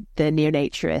the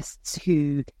neo-naturists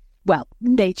who, well,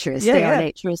 naturists, they are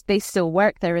naturists. They still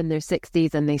work. They're in their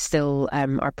 60s and they still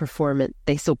are performant.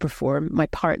 They still perform. My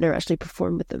partner actually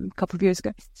performed with them a couple of years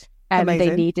ago.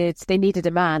 They needed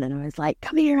a man, and I was like,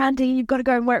 "Come here, Andy, you've got to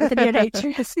go and work with the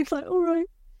neo-naturists." He's like, "All right."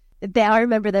 I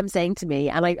remember them saying to me,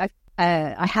 and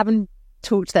I haven't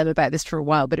talked to them about this for a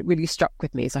while, but it really struck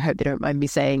with me, so I hope they don't mind me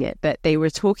saying it. But they were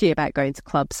talking about going to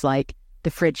clubs like the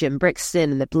Fridge in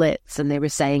Brixton and the Blitz, and they were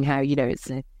saying how, you know,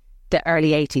 it's the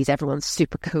early 80s, everyone's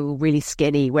super cool, really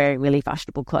skinny, wearing really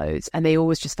fashionable clothes, and they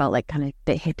always just felt like kind of a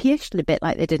bit hippie-ish and a bit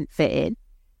like they didn't fit in.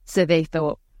 So they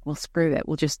thought, well, screw it,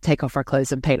 we'll just take off our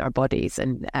clothes and paint our bodies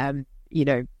and, you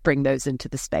know, bring those into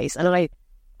the space. And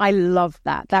I love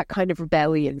that kind of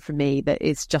rebellion for me that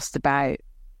is just about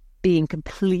being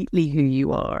completely who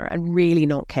you are and really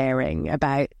not caring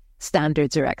about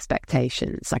standards or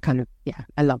expectations.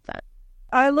 I love that.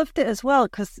 I loved it as well,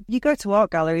 because you go to art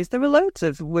galleries, there are loads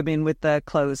of women with their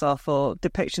clothes off or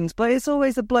depictions, but it's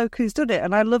always a bloke who's done it.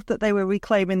 And I love that they were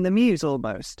reclaiming the muse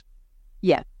almost.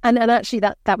 Yeah. And actually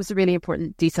that was a really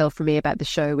important detail for me about the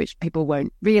show, which people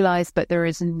won't realise, but there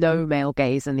is no male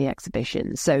gaze in the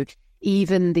exhibition. So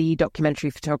even the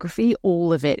documentary photography,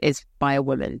 all of it is by a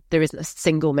woman. There isn't a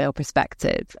single male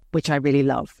perspective, which I really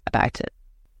love about it.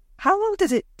 How long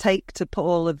did it take to put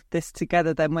all of this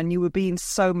together then, when you were being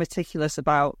so meticulous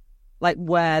about like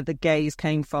where the gaze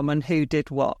came from and who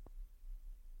did what?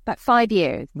 About 5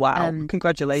 years. Wow.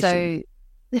 Congratulations. So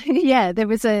yeah, there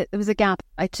was a gap.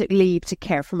 I took leave to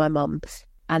care for my mum,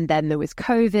 and then there was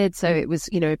COVID, so it was,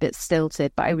 you know, a bit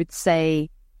stilted. But I would say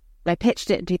I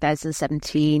pitched it in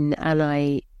 2017 and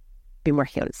I've been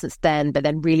working on it since then, but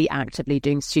then really actively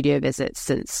doing studio visits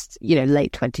since, you know,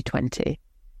 late 2020.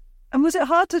 And was it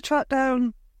hard to track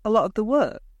down a lot of the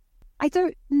work? I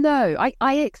don't know.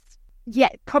 Yeah,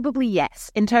 probably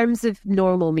yes. In terms of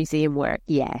normal museum work,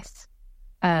 yes.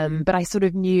 But I sort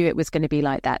of knew it was going to be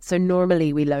like that. So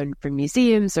normally we loan from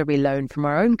museums or we loan from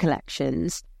our own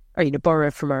collections or, borrow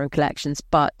from our own collections,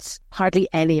 but hardly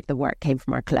any of the work came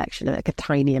from our collection, like a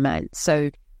tiny amount.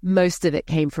 So most of it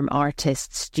came from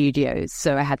artists' studios.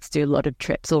 So I had to do a lot of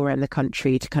trips all around the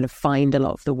country to kind of find a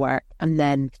lot of the work. And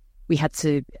then we had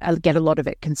to get a lot of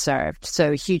it conserved.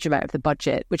 So a huge amount of the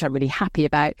budget, which I'm really happy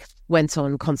about, went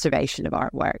on conservation of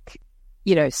artwork.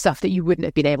 Stuff that you wouldn't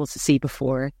have been able to see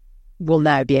before will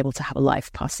now be able to have a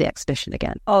life past the exhibition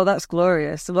again. Oh, that's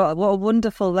glorious. What a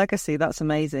wonderful legacy. That's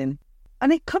amazing.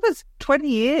 And it covers 20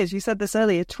 years. You said this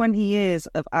earlier, 20 years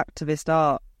of activist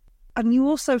art. And you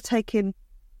also take in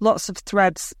lots of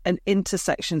threads and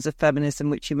intersections of feminism,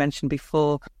 which you mentioned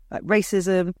before, like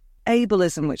racism,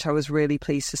 ableism, which I was really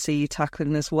pleased to see you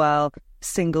tackling as well,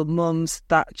 single mums,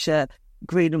 Thatcher,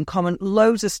 Greenham Common,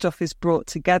 loads of stuff is brought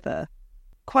together.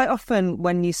 Quite often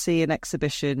when you see an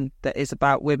exhibition that is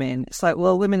about women, it's like,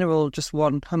 well, women are all just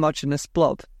one homogenous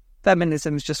blob.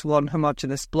 Feminism is just one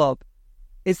homogenous blob.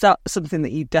 Is that something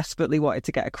that you desperately wanted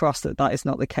to get across, that is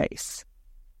not the case?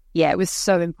 Yeah, it was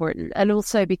so important. And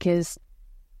also because,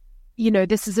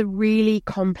 this is a really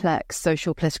complex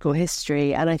social political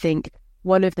history. And I think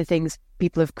one of the things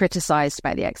people have criticised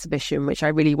about the exhibition, which I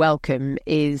really welcome,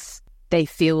 is they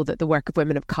feel that the work of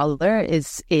women of colour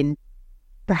is in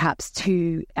perhaps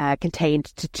too contained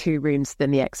to 2 rooms within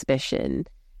the exhibition.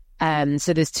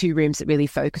 So there's 2 rooms that really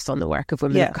focus on the work of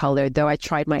women of colour, though I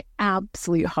tried my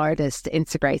absolute hardest to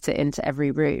integrate it into every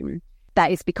room.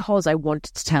 That is because I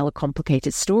wanted to tell a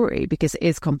complicated story, because it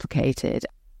is complicated.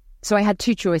 So I had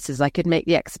 2 choices. I could make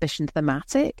the exhibition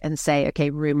thematic and say,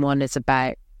 okay, room 1 is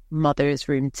about mothers,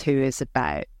 room 2 is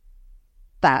about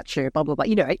Thatcher, blah, blah, blah,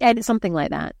 and it's something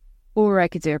like that. Or I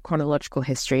could do a chronological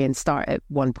history and start at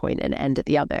one point and end at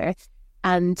the other.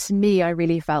 And to me, I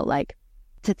really felt like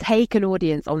to take an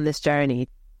audience on this journey,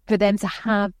 for them to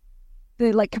have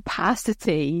the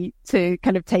capacity to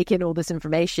kind of take in all this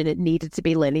information, it needed to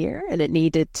be linear and it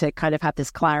needed to kind of have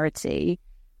this clarity.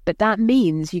 But that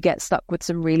means you get stuck with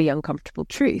some really uncomfortable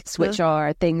truths, which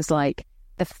are things like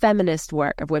the feminist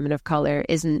work of women of colour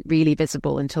isn't really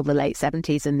visible until the late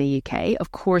 70s in the UK.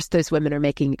 Of course, those women are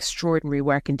making extraordinary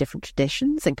work in different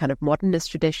traditions and kind of modernist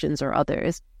traditions or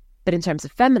others. But in terms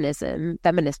of feminism,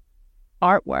 feminist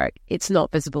artwork, it's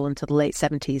not visible until the late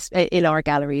 70s in our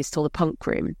galleries, till the punk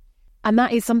room. And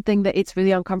that is something that it's really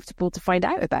uncomfortable to find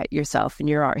out about yourself and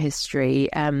your art history.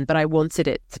 But I wanted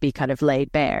it to be kind of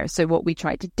laid bare. So what we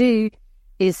tried to do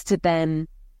is to then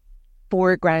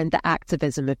foreground the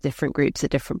activism of different groups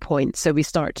at different points. So we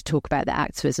start to talk about the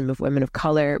activism of women of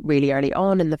colour really early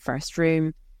on in the first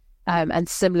room. And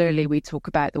similarly, we talk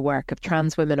about the work of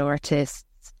trans women artists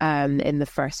in the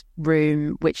first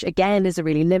room, which again is a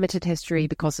really limited history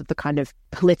because of the kind of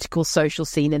political social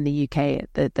scene in the UK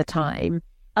at the time.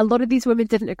 A lot of these women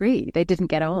didn't agree. They didn't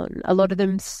get on. A lot of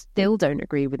them still don't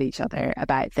agree with each other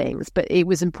about things. But it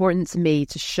was important to me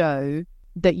to show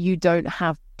that you don't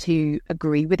have to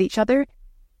agree with each other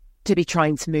to be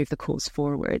trying to move the cause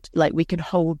forward. Like, we can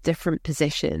hold different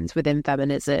positions within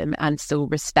feminism and still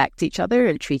respect each other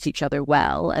and treat each other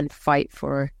well and fight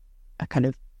for a kind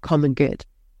of common good.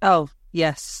 Oh,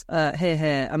 yes.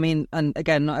 Here. I mean, and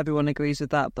again, not everyone agrees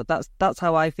with that, but that's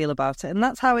how I feel about it. And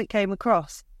that's how it came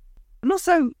across. And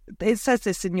also, it says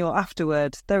this in your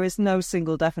afterword, there is no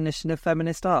single definition of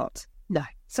feminist art. No.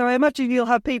 So I imagine you'll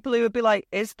have people who would be like,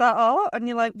 is that art? And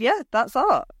you're like, yeah, that's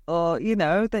art. Or,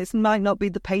 this might not be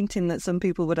the painting that some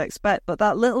people would expect, but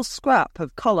that little scrap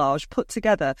of collage put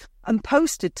together and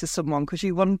posted to someone because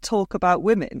you want to talk about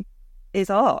women is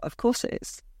art. Of course it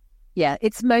is. Yeah,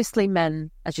 it's mostly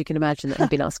men, as you can imagine, that have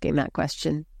been asking that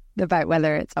question about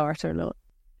whether it's art or not.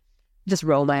 Just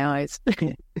roll my eyes.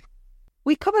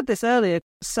 We covered this earlier.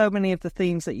 So many of the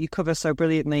themes that you cover so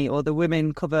brilliantly, or the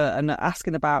women cover and are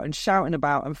asking about and shouting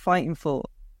about and fighting for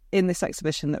in this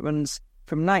exhibition that runs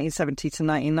from 1970 to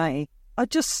 1990, are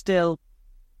just still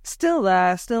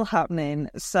there, still happening.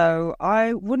 So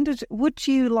I wondered, would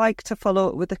you like to follow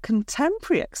up with a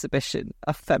contemporary exhibition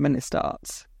of feminist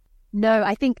art? No,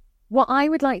 I think what I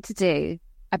would like to do,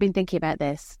 I've been thinking about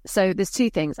this. So there's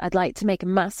 2 things. I'd like to make a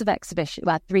massive exhibition.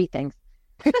 Well, 3 things.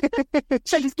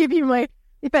 Should I just give you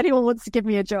if anyone wants to give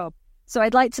me a job? So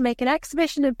I'd like to make an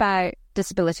exhibition about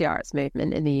disability arts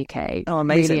movement in the UK. Oh,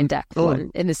 amazing. Really in-depth one,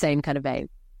 in the same kind of vein.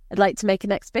 I'd like to make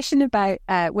an exhibition about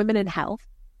women in health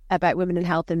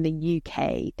in the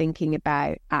UK, thinking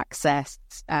about access,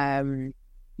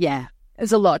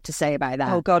 There's a lot to say about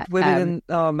that. Oh God, women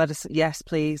in medicine. Yes,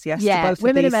 please. Yes, yeah, to both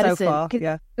women of in these medicine. so far.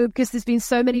 Yeah, because there's been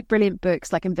so many brilliant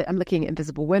books. Like I'm looking at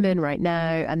Invisible Women right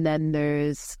now, and then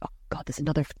there's there's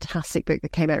another fantastic book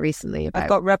that came out recently about I've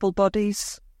got Rebel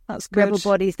Bodies. That's good. Rebel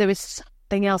Bodies. There was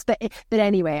something else, but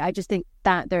anyway, I just think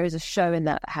that there is a show in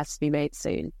that has to be made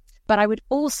soon. But I would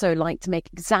also like to make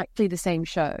exactly the same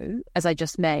show as I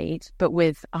just made, but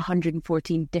with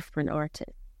 114 different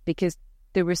artists, because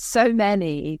there were so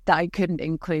many that I couldn't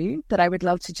include that I would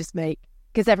love to just make,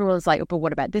 because everyone's like, oh, but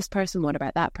what about this person? What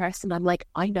about that person? I'm like,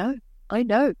 I know.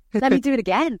 Let me do it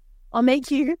again. I'll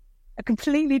make you a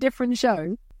completely different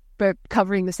show, but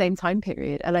covering the same time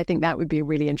period. And I think that would be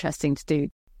really interesting to do.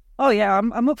 Oh yeah,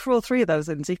 I'm up for all three of those,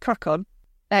 Lindsay. Crack on.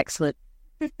 Excellent.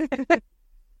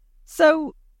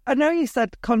 So I know you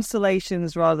said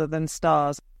constellations rather than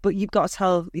stars, but you've got to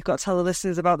tell the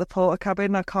listeners about the porter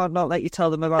cabin. I can't not let you tell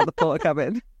them about the porter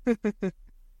cabin.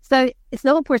 So it's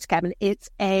not a porter cabin; it's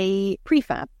a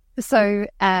prefab. So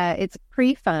it's a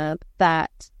prefab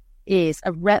that is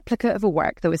a replica of a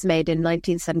work that was made in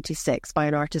 1976 by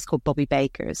an artist called Bobby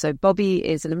Baker. So Bobby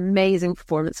is an amazing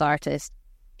performance artist.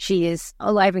 She is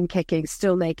alive and kicking,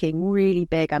 still making really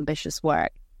big, ambitious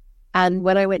work. And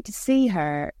when I went to see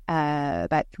her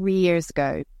about 3 years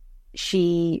ago,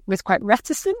 she was quite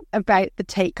reticent about the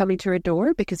Tate coming to her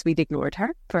door because we'd ignored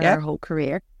her for her whole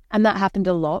career. And that happened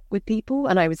a lot with people,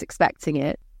 and I was expecting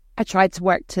it. I tried to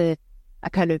work to a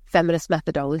kind of feminist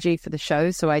methodology for the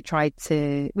show. So I tried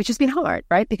to, which has been hard,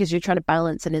 right? Because you're trying to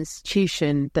balance an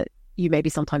institution that you maybe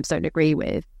sometimes don't agree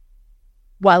with,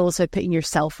 while also putting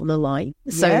yourself on the line.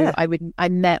 So I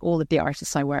met all of the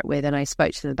artists I work with, and I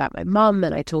spoke to them about my mum,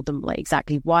 and I told them like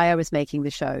exactly why I was making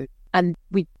the show. And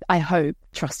I hope,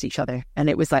 trust each other. And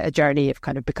it was like a journey of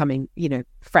kind of becoming,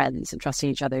 friends and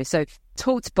trusting each other. So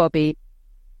talked to Bobby,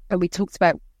 and we talked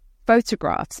about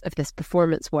photographs of this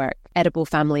performance work, Edible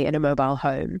Family in a Mobile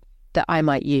Home, that I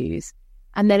might use.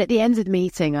 And then at the end of the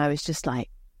meeting, I was just like,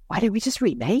 why don't we just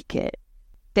remake it?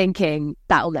 Thinking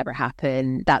that'll never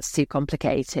happen, that's too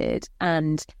complicated.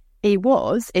 And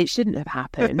it shouldn't have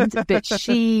happened, but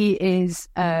she is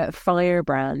a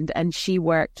firebrand, and she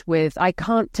worked with, I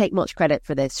can't take much credit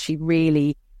for this, she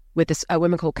really, with a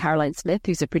woman called Caroline Smith,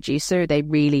 who's a producer, they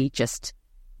really just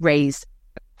raised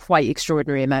a quite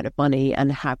extraordinary amount of money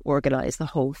and have organised the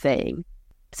whole thing.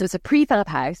 So it's a prefab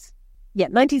house.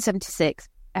 1976,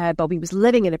 Bobby was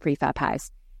living in a prefab house,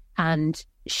 and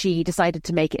she decided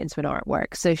to make it into an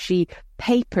artwork. So she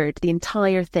papered the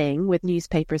entire thing with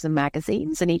newspapers and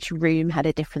magazines, and each room had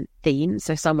a different theme.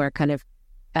 So some are kind of,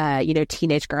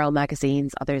 teenage girl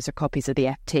magazines, others are copies of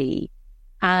the FT.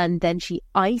 And then she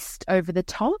iced over the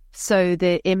top. So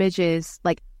the images,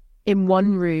 like in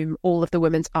one room, all of the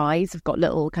women's eyes have got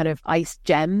little kind of iced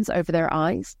gems over their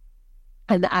eyes,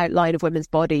 and the outline of women's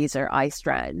bodies are iced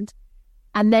round.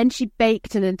 And then she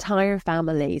baked an entire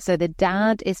family. So the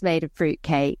dad is made of fruit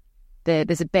cake.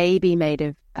 There's a baby made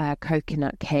of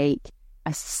coconut cake,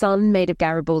 a son made of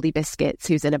Garibaldi biscuits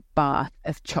who's in a bath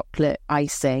of chocolate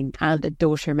icing, and a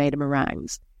daughter made of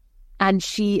meringues. And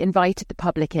she invited the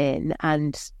public in,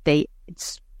 and they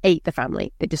ate the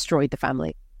family. They destroyed the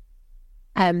family.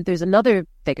 There's another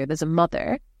figure. There's a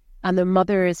mother, and the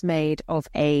mother is made of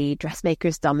a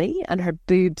dressmaker's dummy, and her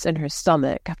boobs and her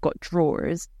stomach have got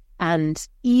drawers. And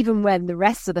even when the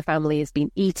rest of the family has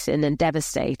been eaten and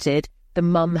devastated, the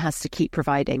mum has to keep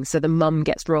providing. So the mum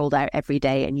gets rolled out every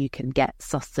day, and you can get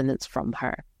sustenance from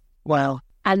her. Wow.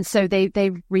 And so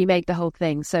they remade the whole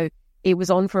thing. So it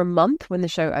was on for a month when the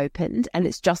show opened, and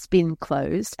it's just been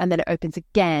closed. And then it opens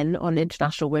again on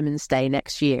International Women's Day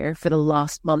next year for the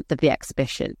last month of the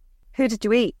exhibition. Who did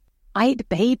you eat? I ate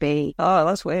the baby. Oh,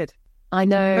 that's weird. I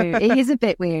know. It is a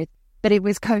bit weird. But it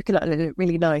was coconut and it looked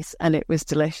really nice, and it was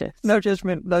delicious. No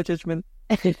judgment, no judgment.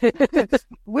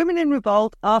 Women in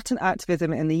Revolt, Art and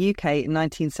Activism in the UK in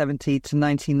 1970 to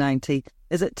 1990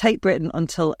 is at Tate Britain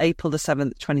until April the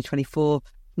 7th, 2024. You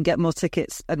can get more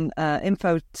tickets and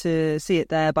info to see it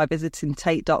there by visiting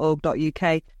tate.org.uk.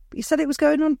 But you said it was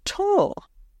going on tour.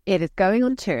 It is going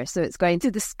on tour. So it's going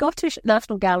to the Scottish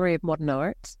National Gallery of Modern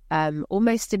Art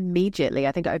almost immediately.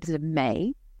 I think it opens in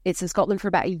May. It's in Scotland for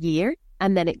about a year.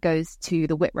 And then it goes to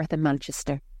the Whitworth in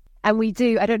Manchester. And we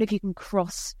do, I don't know if you can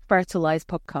cross-fertilise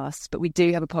podcasts, but we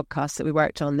do have a podcast that we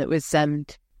worked on that was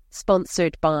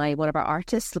sponsored by one of our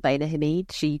artists, Labaina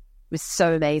Hamid. She was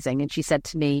so amazing. And she said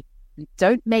to me,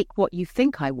 don't make what you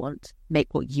think I want,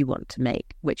 make what you want to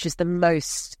make, which is the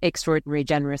most extraordinary,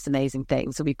 generous, amazing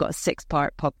thing. So we've got a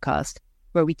 6-part podcast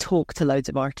where we talk to loads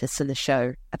of artists in the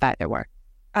show about their work.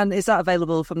 And is that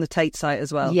available from the Tate site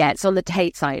as well? Yeah, it's on the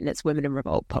Tate site, and it's Women in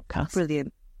Revolt podcast.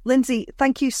 Brilliant. Lindsay,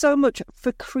 thank you so much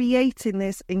for creating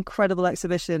this incredible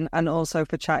exhibition and also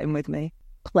for chatting with me.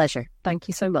 Pleasure. Thank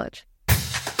you so much.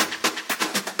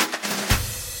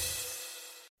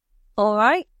 All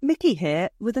right, Mickey here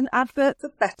with an advert for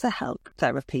BetterHelp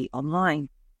Therapy Online.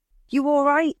 You all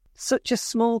right? Such a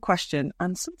small question,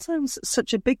 and sometimes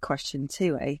such a big question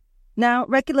too, eh? Now,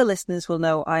 regular listeners will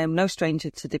know I am no stranger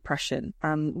to depression,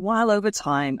 and while over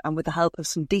time, and with the help of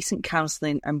some decent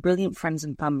counselling and brilliant friends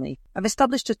and family, I've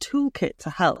established a toolkit to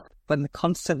help when the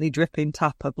constantly dripping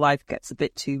tap of life gets a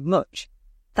bit too much.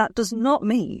 That does not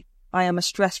mean I am a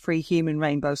stress-free human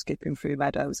rainbow skipping through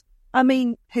meadows. I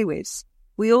mean, who is?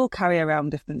 We all carry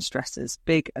around different stresses,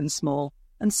 big and small,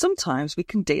 and sometimes we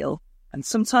can deal, and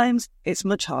sometimes it's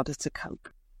much harder to cope.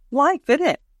 Life,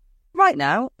 innit? Right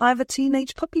now, I have a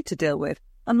teenage puppy to deal with,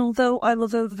 and although I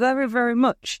love her very, very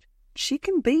much, she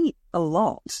can be a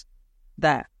lot.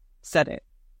 There, said it.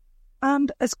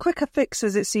 And as quick a fix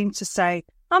as it seemed to say,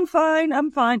 I'm fine,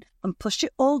 and push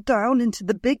it all down into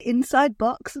the big inside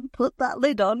box and put that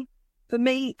lid on. For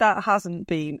me, that hasn't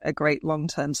been a great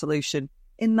long-term solution,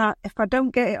 in that if I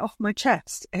don't get it off my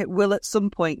chest, it will at some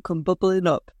point come bubbling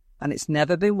up, and it's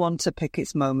never been one to pick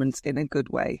its moments in a good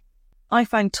way. I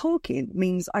find talking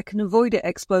means I can avoid it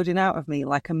exploding out of me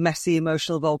like a messy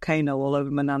emotional volcano all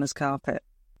over my nana's carpet.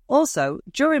 Also,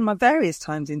 during my various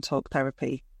times in talk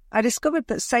therapy, I discovered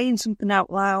that saying something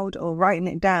out loud or writing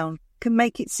it down can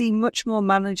make it seem much more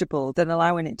manageable than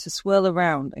allowing it to swirl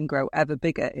around and grow ever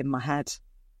bigger in my head.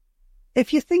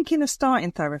 If you're thinking of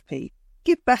starting therapy,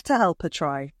 give BetterHelp a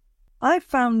try. I've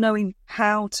found knowing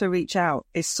how to reach out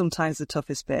is sometimes the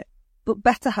toughest bit, but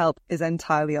BetterHelp is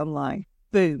entirely online.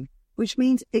 Boom. Which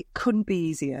means it couldn't be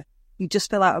easier. You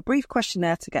just fill out a brief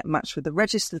questionnaire to get matched with a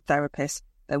registered therapist,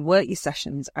 then work your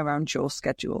sessions around your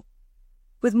schedule.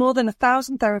 With more than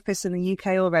 1,000 therapists in the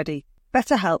UK already,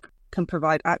 BetterHelp can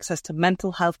provide access to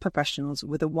mental health professionals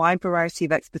with a wide variety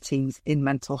of expertise in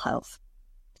mental health.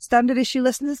 Standard issue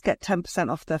listeners get 10%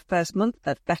 off their first month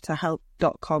at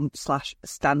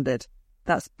betterhelp.com/standard.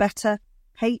 That's better,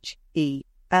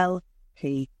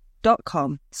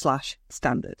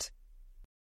 HELP.com/standard.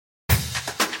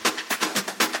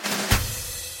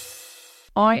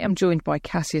 I am joined by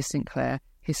Cassia Sinclair,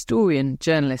 historian,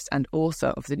 journalist and author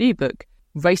of the new book,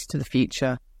 Race to the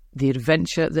Future, The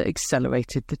Adventure That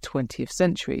Accelerated the 20th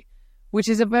Century, which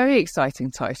is a very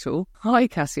exciting title. Hi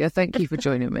Cassia, thank you for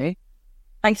joining me.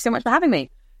 Thank you so much for having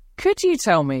me. Could you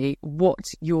tell me what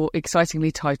your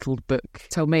excitingly titled book,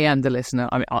 tell me and the listener,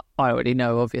 I mean, I already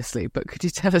know obviously, but could you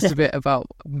tell us a bit about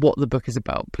what the book is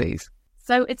about, please?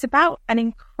 So it's about an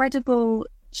incredible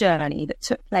journey that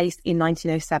took place in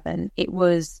 1907. It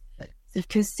was sort of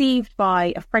conceived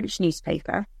by a French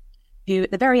newspaper who,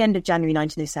 at the very end of January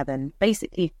 1907,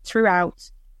 basically threw out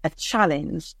a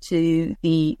challenge to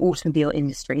the automobile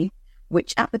industry,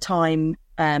 which at the time,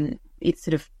 its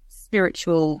sort of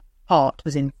spiritual heart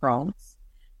was in France,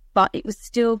 but it was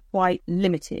still quite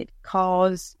limited.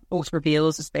 Cars,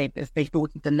 automobiles, as they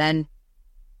thought of them then,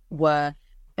 were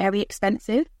very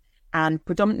expensive and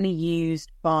predominantly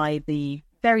used by the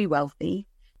very wealthy,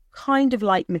 kind of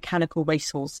like mechanical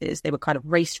racehorses. They were kind of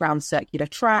raced around circular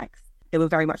tracks. They were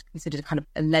very much considered kind of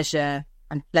a leisure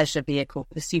and pleasure vehicle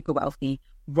for the super wealthy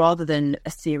rather than a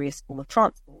serious form of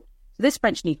transport. So this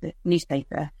French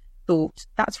newspaper thought,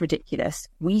 that's ridiculous.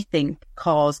 We think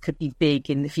cars could be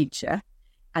big in the future.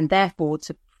 And therefore,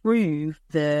 to prove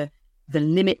the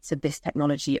limits of this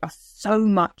technology are so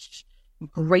much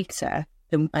greater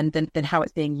than how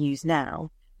it's being used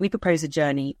now, we propose a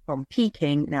journey from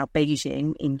Peking, now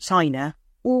Beijing, in China,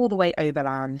 all the way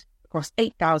overland, across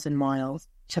 8,000 miles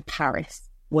to Paris,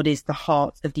 what is the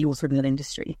heart of the automobile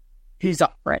industry. Who's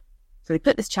up for it? So they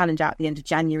put this challenge out at the end of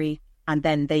January, and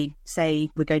then they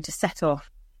say, we're going to set off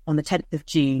on the 10th of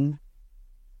June.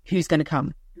 Who's going to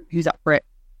come? Who's up for it?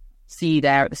 See you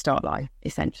there at the start line,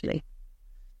 essentially.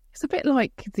 It's a bit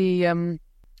like the,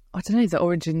 the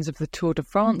origins of the Tour de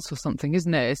France or something,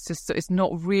 isn't it? It's just, it's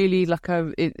not really like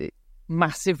it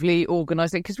massively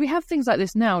organised. Because we have things like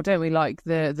this now, don't we? Like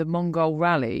the Mongol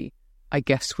Rally, I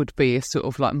guess, would be a sort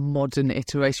of like modern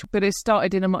iteration. But it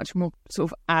started in a much more sort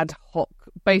of ad hoc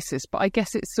basis. But I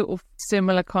guess it's sort of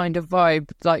similar kind of vibe,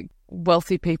 like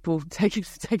wealthy people taking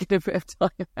a bit of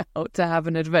time out to have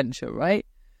an adventure, right?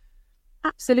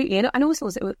 Absolutely. And also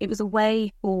it was a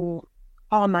way for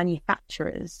car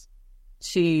manufacturers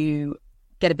to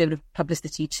get a bit of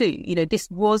publicity too. You know, this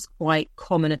was quite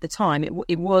common at the time.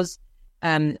 It was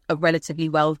a relatively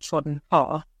well-trodden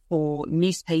path for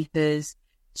newspapers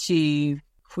to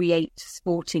create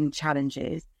sporting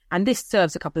challenges. And this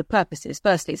serves a couple of purposes.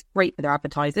 Firstly, it's great for their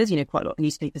advertisers. You know, quite a lot of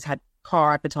newspapers had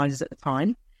car advertisers at the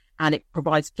time. and it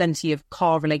provides plenty of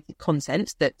car-related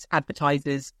content that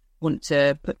advertisers want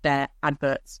to put their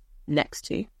adverts next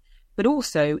to. But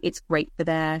also, it's great for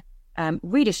their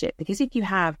readership, because if you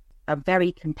have a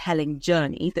very compelling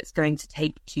journey that's going to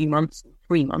take 2 months or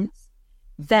 3 months,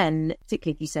 then,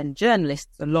 particularly if you send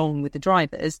journalists along with the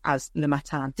drivers, as Le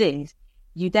Matin did,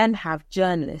 you then have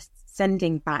journalists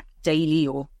sending back daily,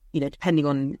 or, depending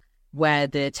on where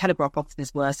the Telegraph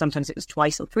offices were, sometimes it was 2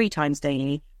 or 3 times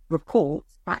daily,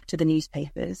 reports back to the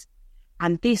newspapers.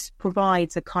 And this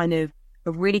provides a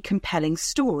really compelling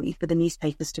story for the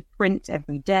newspapers to print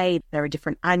every day. There are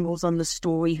different angles on the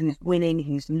story, who's winning,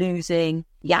 who's losing,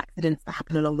 the accidents that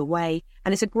happen along the way.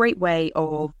 And it's a great way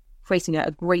of creating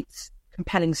a great,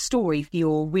 compelling story for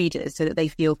your readers, so that they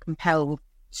feel compelled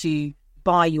to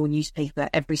buy your newspaper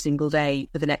every single day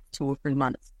for the next 2 or 3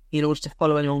 months in order to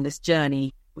follow along this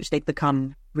journey, which they've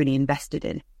become really invested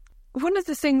in. One of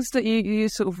the things that you're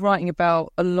sort of writing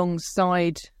about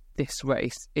alongside this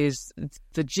race is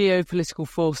the geopolitical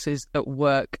forces at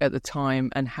work at the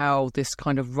time, and how this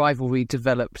kind of rivalry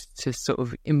developed to sort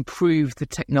of improve the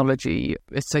technology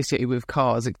associated with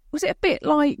cars. Was it a bit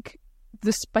like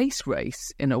the space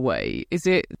race in a way? Is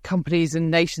it companies and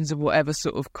nations of whatever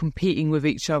sort of competing with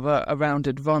each other around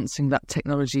advancing that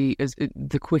technology as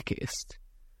the quickest?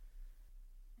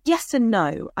 Yes and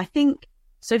no. I think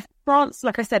so. France,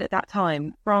 like I said at that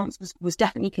time, France was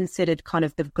definitely considered kind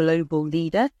of the global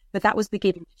leader, but that was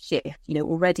beginning to shift.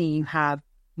 Already you have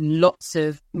lots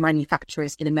of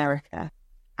manufacturers in America.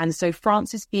 And so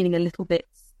France is feeling a little bit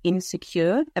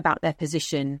insecure about their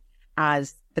position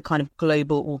as the kind of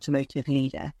global automotive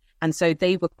leader. And so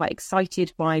they were quite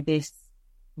excited by this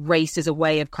race as a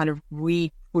way of kind of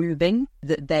reproving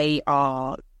that they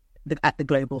are at the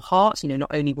global heart.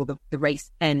 Not only will the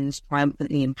race end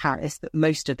triumphantly in Paris, but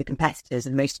most of the competitors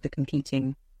and most of the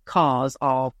competing cars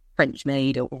are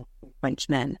French-made or French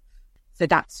men. So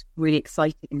that's really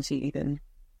exciting to them.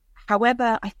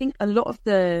 However, I think a lot of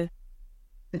the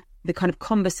kind of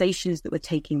conversations that were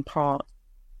taking part,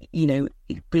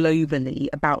 globally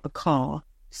about the car,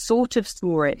 sort of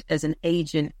saw it as an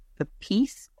agent for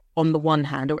peace on the one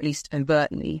hand, or at least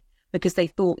overtly, because they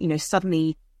thought,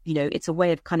 suddenly, it's a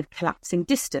way of kind of collapsing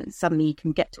distance. Suddenly you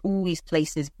can get to all these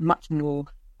places much more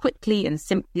quickly and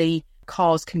simply.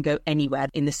 Cars can go anywhere,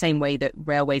 in the same way that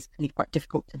railways can be quite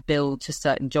difficult to build to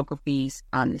certain geographies,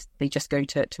 and they just go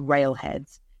to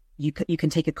railheads. You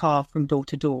can take a car from door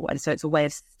to door. And so it's a way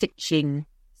of stitching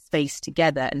space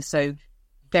together. And so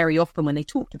very often when they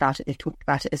talked about it, they talked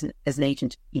about it as an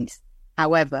agent of peace.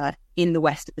 However, in the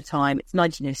West at the time, it's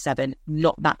 1907,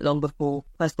 not that long before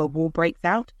First World War breaks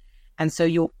out. And so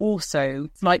you're also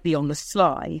slightly on the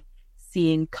sly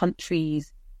seeing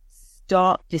countries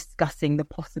start discussing the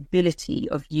possibility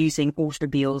of using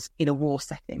automobiles in a war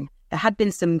setting. There had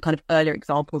been some kind of earlier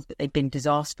examples that they'd been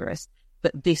disastrous,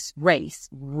 but this race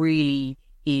really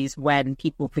is when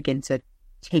people begin to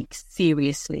take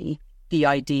seriously the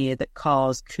idea that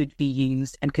cars could be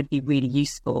used and could be really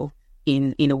useful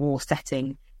in a war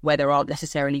setting where there aren't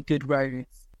necessarily good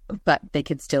roads, but they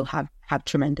could still have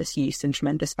tremendous use and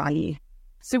tremendous value.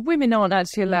 So women aren't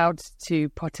actually allowed to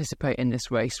participate in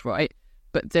this race, right?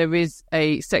 But there is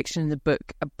a section in the book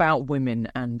about women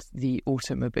and the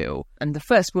automobile. And the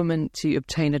first woman to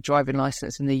obtain a driving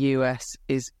licence in the US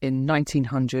is in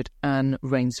 1900, Anne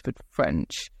Rainsford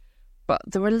French. But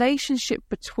the relationship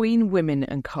between women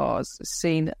and cars is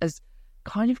seen as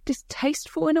kind of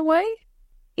distasteful in a way.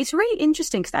 It's really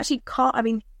interesting because actually,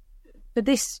 for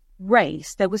this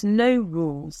race, there was no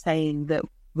rule saying that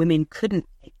women couldn't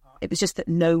take part. It was just that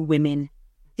no women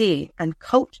did. And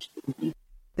culturally,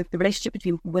 the relationship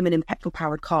between women and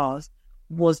petrol-powered cars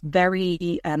was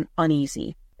very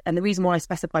uneasy. And the reason why I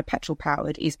specify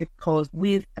petrol-powered is because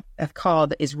with a car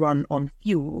that is run on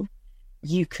fuel,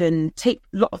 you can take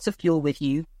lots of fuel with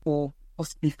you, or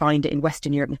possibly find it in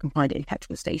Western Europe, you can find it in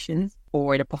petrol stations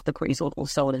or in apothecaries or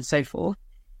so on and so forth.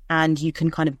 And you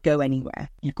can kind of go anywhere.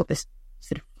 You've got this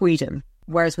sort of freedom.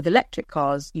 Whereas with electric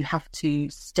cars, you have to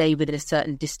stay within a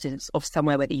certain distance of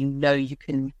somewhere where you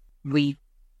can refuel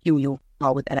your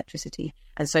car with electricity.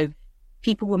 And so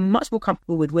people were much more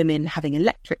comfortable with women having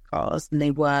electric cars than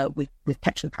they were with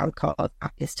petrol-powered cars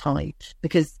at this time,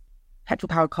 because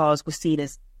petrol-powered cars were seen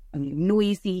as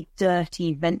noisy,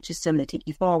 dirty, venturesome. They take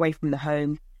you far away from the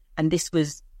home. And this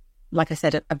was, like I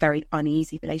said, a very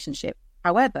uneasy relationship.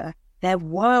 However, there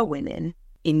were women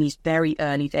in these very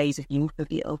early days of the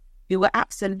automobile who were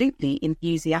absolutely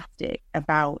enthusiastic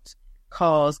about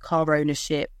cars, car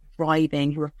ownership,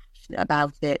 driving, who were passionate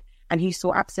about it, and who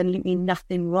saw absolutely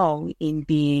nothing wrong in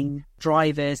being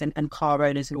drivers and car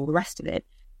owners and all the rest of it.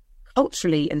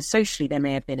 culturally and socially, there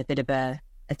may have been a bit of a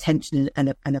tension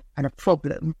and a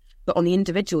problem. But on the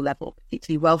individual level,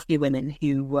 particularly wealthier women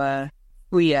who were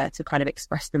freer to kind of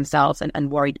express themselves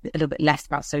and worried a little bit less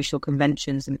about social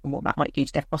conventions and what that might do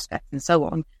to their prospects and so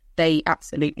on, they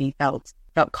absolutely felt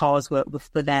cars were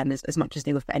for them as much as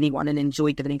they were for anyone, and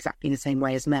enjoyed them in exactly the same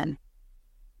way as men.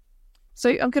 So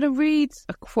I'm going to read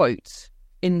a quote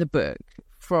in the book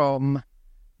from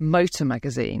Motor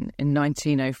magazine in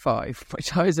 1905,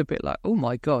 which I was a bit like, oh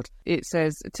my God. It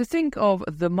says, to think of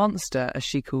the monster, as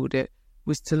she called it,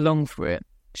 was to long for it.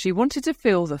 She wanted to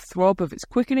feel the throb of its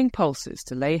quickening pulses,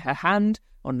 to lay her hand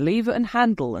on lever and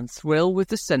handle and thrill with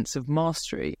the sense of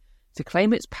mastery, to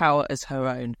claim its power as her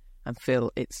own and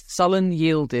feel its sullen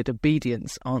yielded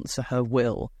obedience answer her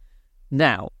will.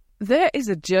 Now, there is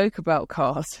a joke about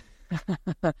cars,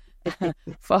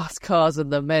 fast cars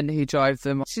and the men who drive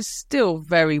them, which is still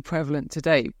very prevalent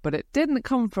today, but it didn't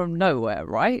come from nowhere,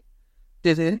 right?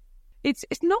 Did it? It's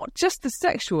not just the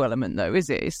sexual element, though, is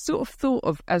it? It's sort of thought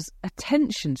of as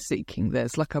attention-seeking.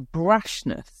 There's like a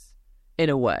brashness, in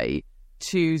a way,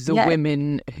 to the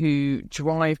women who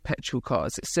drive petrol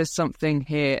cars. It says something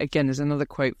here, again, there's another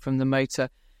quote from the Motor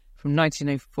from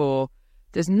 1904.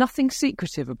 There's nothing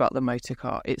secretive about the motor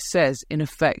car. It says, in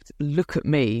effect, look at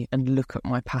me and look at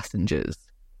my passengers.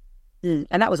 And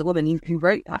that was a woman who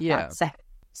wrote that. Yeah.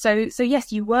 So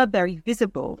yes, you were very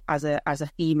visible as a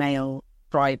female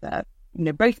driver,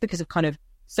 both because of kind of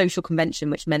social convention,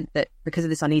 which meant that because of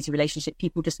this uneasy relationship,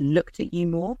 people just looked at you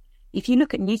more. If you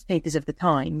look at newspapers of the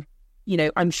time,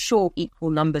 I'm sure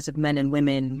equal numbers of men and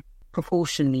women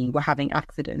proportionally were having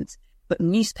accidents, but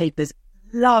newspapers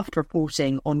loved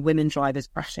reporting on women drivers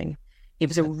crashing. It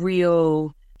was a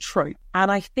real trope. And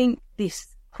I think this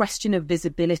question of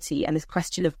visibility and this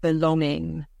question of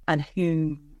belonging and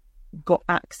who got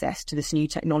access to this new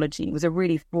technology was a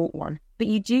really fraught one. But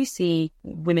you do see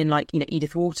women like,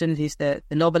 Edith Wharton, who's the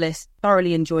novelist,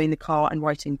 thoroughly enjoying the car and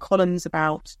writing columns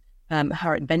about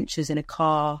her adventures in a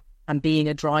car and being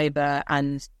a driver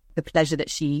and the pleasure that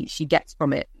she gets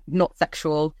from it. Not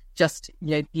sexual, just,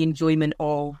 the enjoyment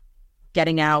of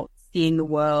getting out, seeing the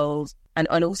world. And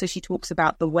also she talks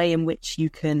about the way in which you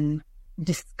can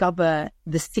discover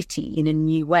the city in a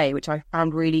new way, which I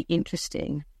found really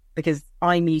interesting, because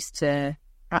I'm used to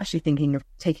actually thinking of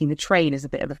taking the train as a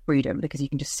bit of a freedom because you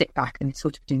can just sit back and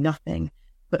sort of do nothing.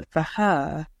 But for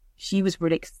her, she was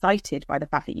really excited by the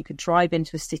fact that you could drive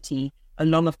into a city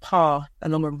along a path,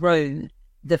 along a road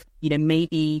that,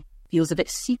 maybe feels a bit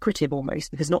secretive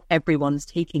almost, because not everyone's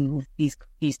taking these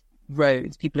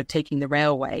roads. People are taking the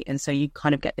railway. And so you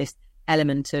kind of get this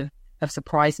element of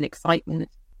surprise and excitement,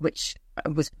 which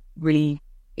was really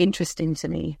interesting to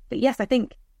me. But yes, I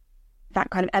think that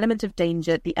kind of element of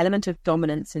danger, the element of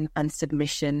dominance and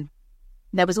submission.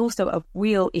 There was also a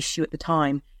real issue at the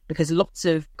time because lots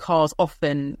of cars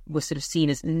often were sort of seen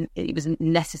as it was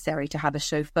necessary to have a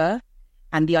chauffeur.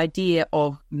 And the idea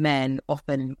of men,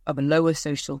 often of a lower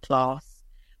social class,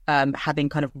 having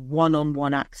kind of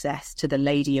one-on-one access to the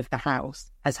lady of the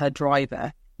house as her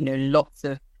driver, lots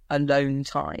of alone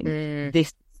time.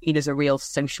 This seen as a real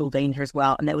social danger as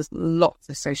well. And there was lots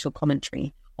of social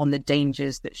commentary on the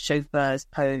dangers that chauffeurs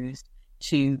posed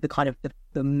to the kind of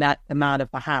the man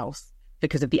of the house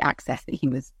because of the access that he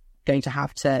was going to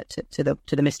have to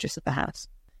the mistress of the house.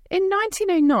 In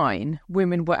 1909,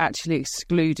 women were actually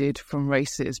excluded from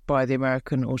races by the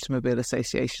American Automobile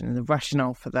Association, and the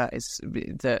rationale for that is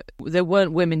that there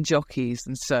weren't women jockeys,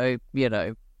 and so,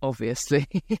 obviously.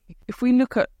 If we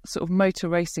look at sort of motor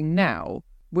racing now,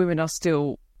 women are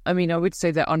still, I would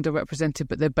say they're underrepresented,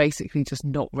 but they're basically just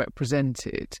not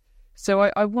represented. So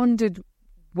I wondered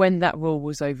when that rule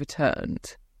was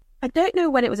overturned. I don't know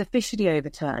when it was officially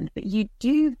overturned, but you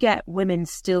do get women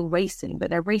still racing, but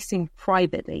they're racing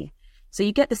privately. So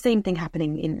you get the same thing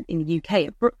happening in the UK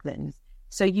at Brooklands.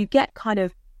 So you get kind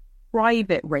of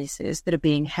private races that are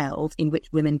being held in which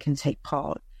women can take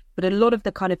part. But a lot of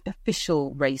the kind of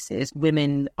official races,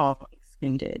 women are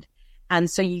excluded.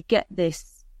 And so you get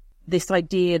this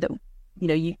idea that,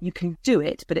 you can do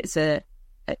it, but it's a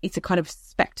kind of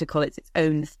spectacle. It's its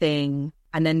own thing.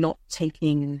 And they're not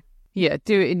taking... Yeah,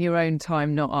 do it in your own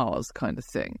time, not ours, kind of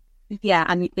thing. Yeah,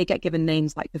 and they get given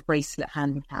names like the bracelet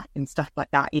handicap and stuff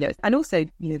like that, And also,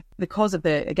 because of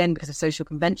social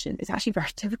convention, it's actually very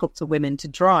difficult for women to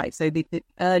drive. So the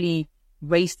early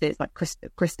races, like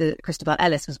Christabel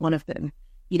Ellis was one of them,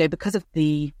 because of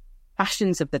the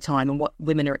fashions of the time and what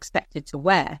women are expected to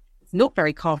wear, it's not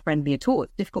very car friendly at all.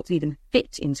 It's difficult to even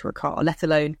fit into a car, let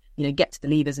alone, get to the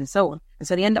levers and so on. And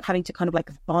so they end up having to kind of like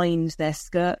bind their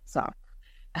skirts up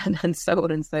and so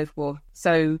on and so forth.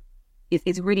 So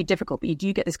it's really difficult, but you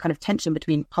do get this kind of tension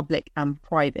between public and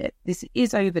private. This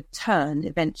is overturned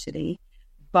eventually,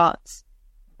 but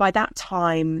by that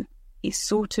time, it's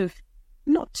sort of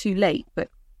not too late, but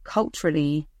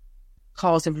culturally,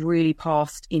 cars have really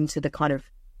passed into the kind of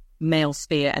male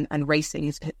sphere, and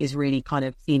racing is really kind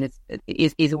of seen as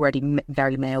is already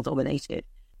very male dominated.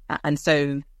 And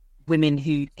so women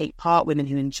who take part, women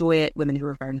who enjoy it, women who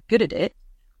are very good at it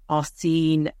are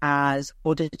seen as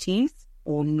oddities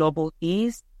or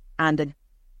novelties and are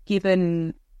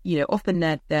given, often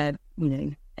they're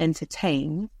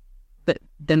entertained, but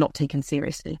they're not taken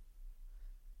seriously.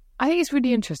 I think it's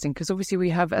really interesting because obviously we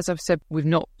have, as I've said, we've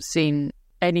not seen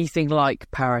anything like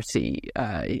parity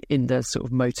in the sort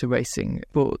of motor racing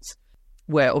sports,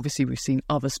 where obviously we've seen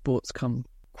other sports come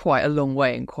quite a long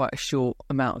way in quite a short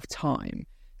amount of time.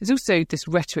 There's also this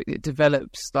rhetoric that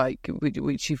develops, like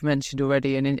which you've mentioned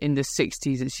already, and in the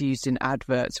 60s it's used in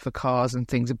adverts for cars and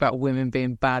things about women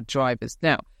being bad drivers.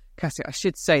 Now, Cassie, I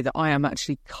should say that I am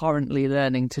actually currently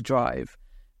learning to drive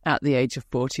at the age of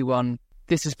 41.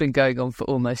 This has been going on for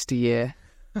almost a year.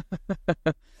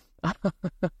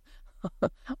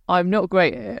 I'm not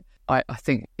great at it. I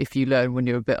think if you learn when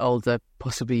you're a bit older,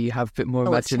 possibly you have a bit more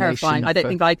imagination. It's terrifying. I don't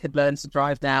think I could learn to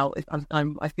drive now.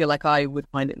 I feel like I would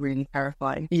find it really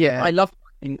terrifying. Yeah. I love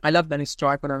learning to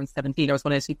drive when I was 17. I was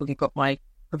one of those people who got my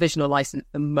provisional license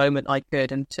the moment I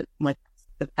could and took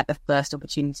at the first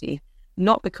opportunity.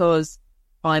 Not because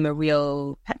I'm a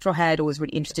real petrol head or was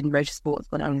really interested in motorsports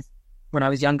when I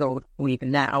was younger, or even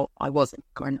now. I wasn't,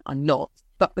 and I'm not.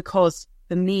 But because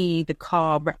for me, the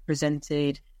car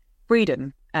represented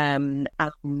freedom. And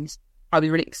I was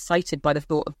really excited by the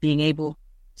thought of being able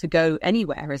to go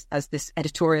anywhere, as this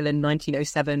editorial in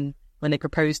 1907, when they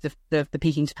proposed the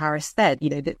Peking to Paris, said,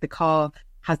 that the car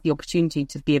has the opportunity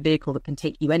to be a vehicle that can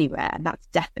take you anywhere. And that's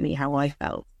definitely how I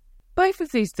felt. Both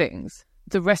of these things,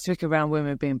 the rhetoric around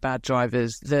women being bad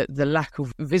drivers, the lack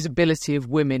of visibility of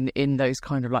women in those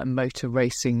kind of like motor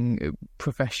racing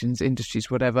professions,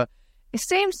 industries, whatever, it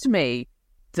seems to me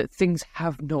that things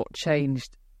have not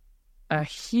changed a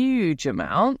huge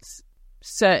amount.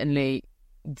 Certainly,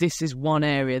 this is one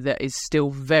area that is still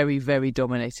very, very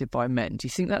dominated by men. Do you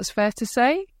think that's fair to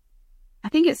say? I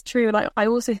think it's true. Like, I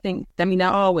also think, there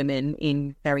are women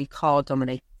in very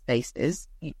car-dominated spaces,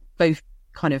 both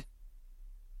kind of,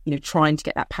 trying to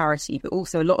get that parity, but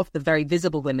also a lot of the very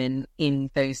visible women in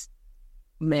those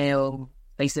male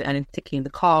spaces, and particularly in the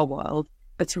car world,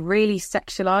 but to really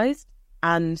sexualized.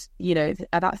 And,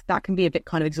 that can be a bit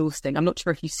kind of exhausting. I'm not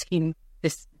sure if you've seen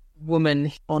this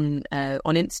woman on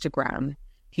Instagram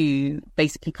who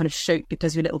basically kind of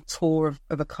does a little tour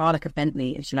of a car, like a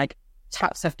Bentley, and she like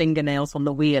taps her fingernails on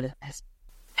the wheel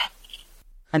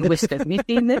and whispers. Have you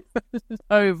seen this?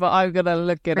 Oh, but I'm going to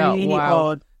look it up. Wow.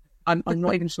 Odd. I'm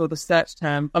not even sure the search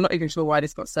term. I'm not even sure why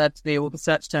this got served to me or the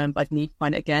search term, but I need to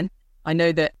find it again. I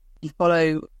know that you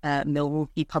follow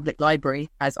Milwaukee Public Library,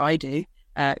 as I do,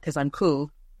 because I'm cool.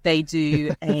 They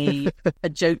do a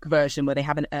joke version where they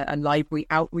have a library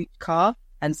outreach car,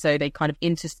 and so they kind of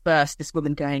intersperse this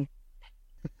woman going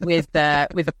with their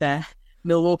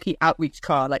Milwaukee outreach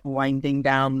car, like winding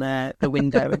down the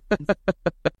window.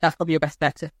 That's probably your best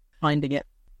bet at finding it.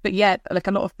 But yeah, like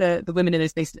a lot of the women in those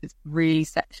spaces, it's really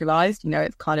sexualized.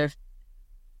 It's kind of,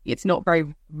 it's not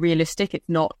very realistic. It's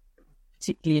not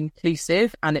particularly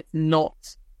inclusive, and it's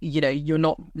not, you're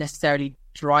not necessarily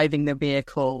driving the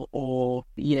vehicle or,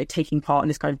 taking part in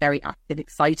this kind of very active,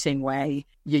 exciting way.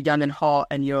 You're young and hot,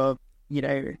 and you're,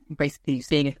 basically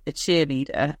being a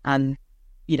cheerleader, and,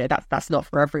 that's not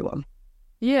for everyone.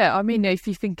 Yeah, I mean, if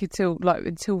you think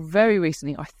until very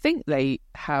recently, I think they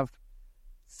have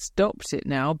stopped it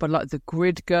now, but like the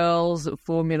grid girls at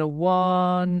Formula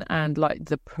One and like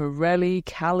the Pirelli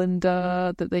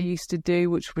calendar that they used to do,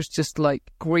 which was just like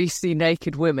greasy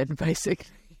naked women basically.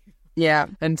 Yeah.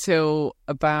 Until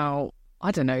about,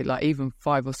 I don't know, like even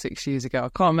 5 or 6 years ago. I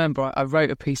can't remember. I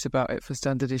wrote a piece about it for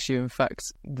Standard Issue, in fact,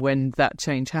 when that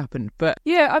change happened. But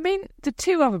yeah, I mean, the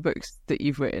two other books that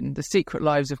you've written, The Secret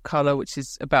Lives of Colour, which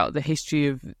is about the history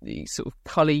of the sort of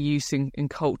colour use in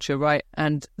culture, right?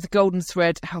 And The Golden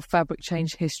Thread, How Fabric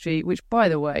Changed History, which, by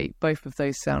the way, both of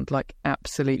those sound like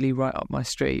absolutely right up my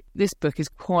street. This book is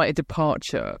quite a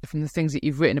departure from the things that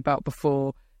you've written about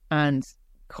before, and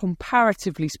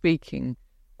comparatively speaking,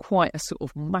 quite a sort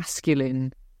of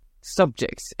masculine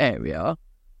subject area,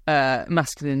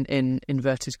 masculine in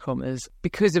inverted commas,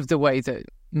 because of the way that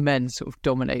men sort of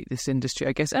dominate this industry,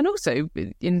 I guess. And also,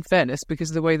 in fairness, because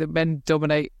of the way that men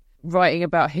dominate writing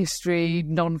about history,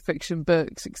 non-fiction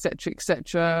books, etc.,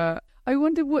 etc. I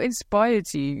wonder what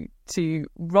inspired you to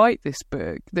write this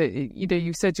book. That, you know,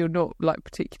 you said you're not like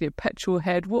particularly a petrol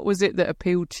head. What was it that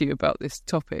appealed to you about this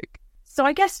topic? So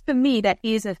I guess for me, there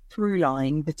is a through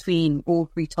line between all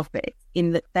three topics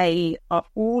in that they are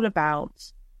all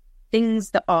about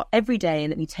things that are everyday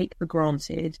and that we take for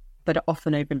granted, but are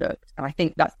often overlooked. And I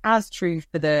think that's as true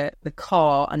for the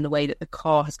car and the way that the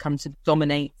car has come to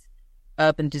dominate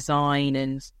urban design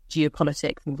and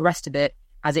geopolitics and the rest of it,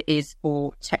 as it is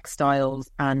for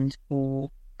textiles and for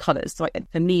colours. So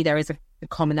for me, there is a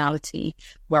commonality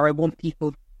where I want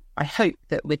people, I hope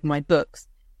that with my books,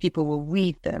 people will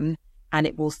read them and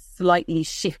it will slightly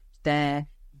shift their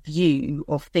view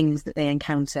of things that they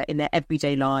encounter in their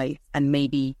everyday lives and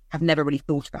maybe have never really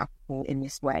thought about before in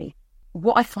this way.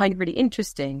 What I find really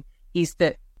interesting is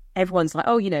that everyone's like,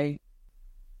 oh, you know,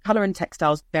 colour and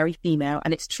textiles, very female.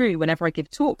 And it's true, whenever I give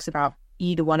talks about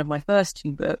either one of my first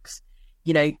two books,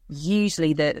 you know,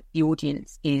 usually the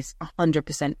audience is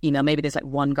 100% female. Maybe there's like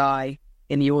one guy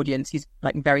in the audience who's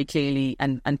like very clearly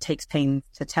and takes pains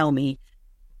to tell me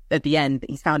at the end that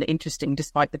he's found it interesting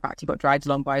despite the fact he got dragged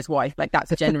along by his wife. Like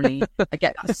that's generally, I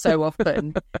get that so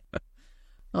often.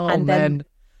 Oh, and man.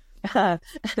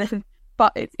 Then,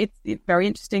 but it's very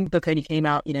interesting. The book only came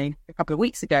out, you know, a couple of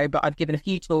weeks ago, but I've given a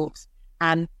few talks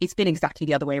and it's been exactly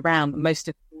the other way around. Most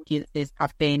of the audiences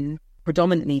have been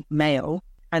predominantly male.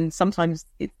 And sometimes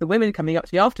it's the women coming up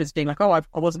to me afterwards being like, oh, I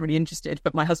wasn't really interested,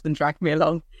 but my husband dragged me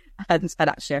along. And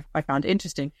actually, I found it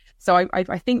interesting. So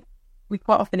I think we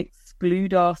quite often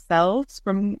exclude ourselves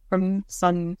from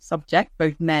some subject,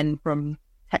 both men from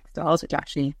textiles, which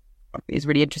actually is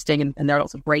really interesting. And there are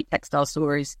lots of great textile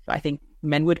stories that I think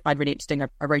men would find really interesting.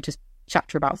 I wrote a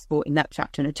chapter about sport in that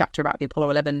chapter and a chapter about the Apollo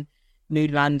 11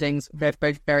 moon landings. They're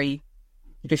both very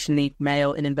traditionally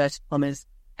male, in inverted commas,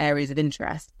 areas of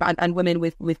interest, and women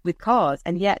with cars.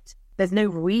 And yet there's no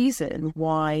reason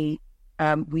why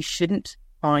we shouldn't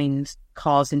find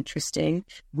cars interesting.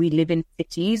 We live in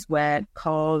cities where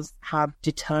cars have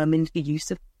determined the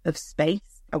use of space.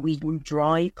 We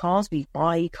drive cars, we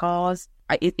buy cars.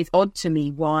 It's odd to me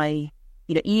why,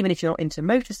 you know, even if you're not into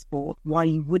motorsport, why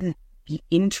you wouldn't be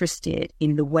interested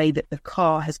in the way that the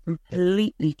car has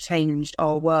completely changed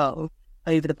our world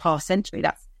over the past century.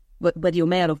 That's whether you're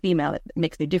male or female, it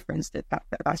makes no difference.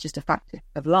 That's just a fact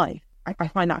of life. I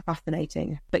find that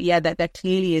fascinating. But yeah, there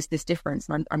clearly is this difference.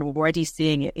 And I'm already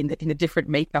seeing it in the different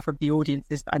makeup of the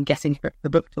audiences that I'm getting for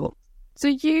the book talks. So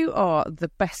you are the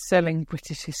best-selling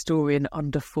British historian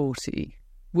under 40,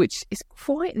 which is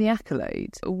quite the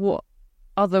accolade. What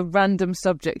other random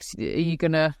subjects are you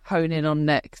going to hone in on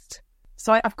next?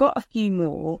 So I've got a few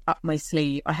more up my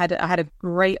sleeve. I had a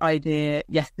great idea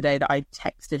yesterday that I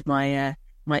texted my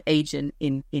agent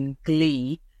in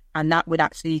Glee, and that would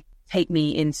actually take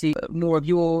me into more of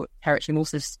your territory, more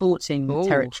sort of sporting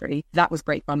territory. That was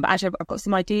great fun. But actually, I've got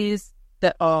some ideas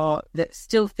that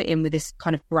still fit in with this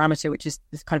kind of parameter, which is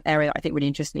this kind of area that I think really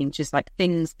interesting, which is like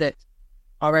things that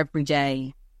are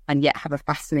everyday and yet have a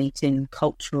fascinating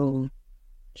cultural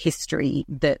history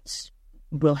that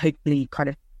will hopefully kind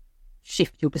of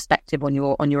shift your perspective on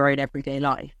your own everyday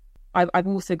life. I've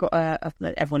also got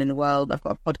everyone in the world. I've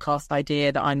got a podcast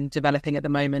idea that I'm developing at the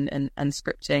moment and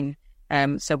scripting.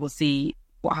 So we'll see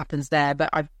what happens there. But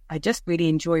I just really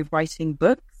enjoy writing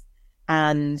books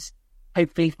and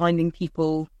hopefully finding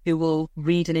people who will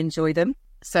read and enjoy them.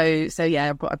 So yeah,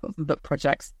 I've got some book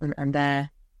projects and they're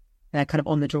kind of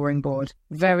on the drawing board.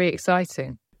 Very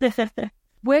exciting.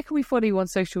 Where can we follow you on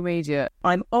social media?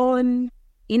 I'm on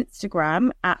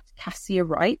Instagram at Cassia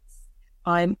Writes.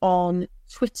 I'm on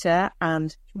Twitter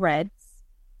and Threads,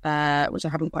 which I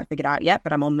haven't quite figured out yet,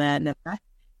 but I'm on there nevertheless,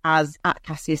 as at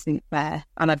Cassia Sinclair.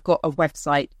 And I've got a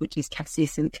website, which is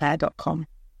cassiasinclair.com.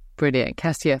 Brilliant.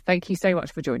 Cassia, thank you so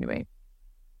much for joining me.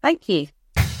 Thank you.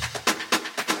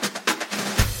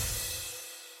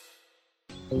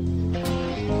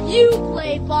 You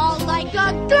play ball like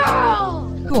a girl!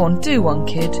 Go on, do one,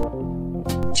 kid.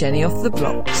 Jenny off the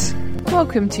blocks.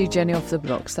 Welcome to Jenny Off the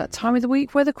Blocks, that time of the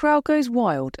week where the crowd goes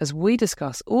wild as we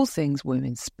discuss all things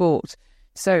women's sport.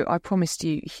 So I promised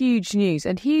you huge news,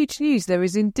 and huge news there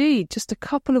is indeed. Just a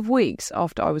couple of weeks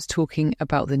after I was talking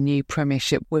about the new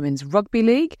Premiership Women's Rugby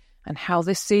League and how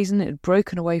this season it had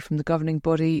broken away from the governing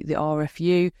body, the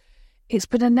RFU, it's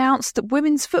been announced that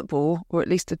women's football, or at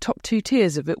least the top two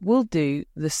tiers of it, will do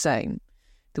the same.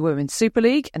 The Women's Super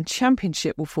League and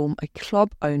Championship will form a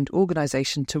club-owned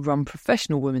organisation to run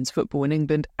professional women's football in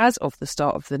England as of the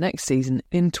start of the next season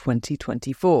in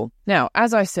 2024. Now,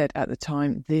 as I said at the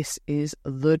time, this is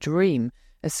the dream.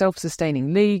 A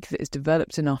self-sustaining league that is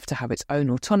developed enough to have its own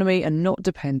autonomy and not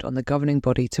depend on the governing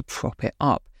body to prop it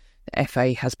up. The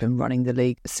FA has been running the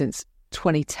league since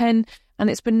 2010, and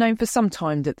it's been known for some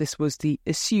time that this was the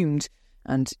assumed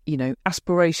and,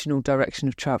 aspirational direction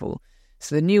of travel.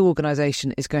 So the new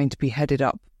organisation is going to be headed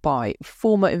up by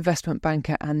former investment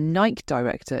banker and Nike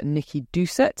director Nikki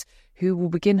Doucette, who will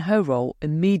begin her role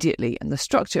immediately, and the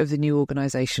structure of the new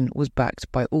organisation was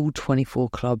backed by all 24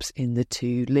 clubs in the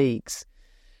 2 leagues.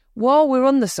 While we're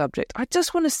on the subject, I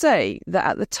just want to say that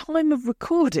at the time of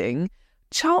recording,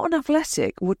 Charlton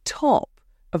Athletic were top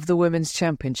of the Women's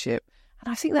Championship,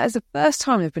 and I think that is the first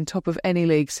time they've been top of any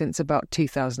league since about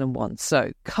 2001.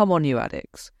 So come on, you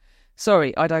addicts.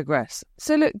 Sorry, I digress.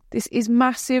 So look, this is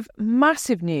massive,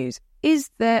 massive news.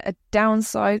 Is there a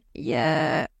downside?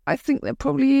 Yeah, I think there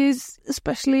probably is,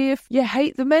 especially if you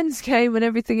hate the men's game and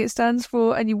everything it stands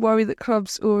for and you worry that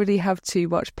clubs already have too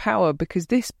much power, because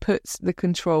this puts the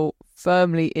control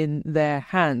firmly in their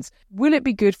hands. Will it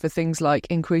be good for things like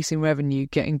increasing revenue,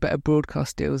 getting better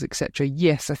broadcast deals, etc.?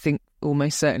 Yes, I think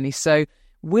almost certainly so.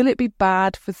 Will it be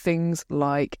bad for things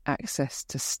like access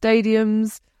to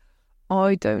stadiums?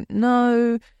 I don't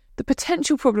know. The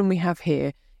potential problem we have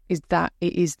here is that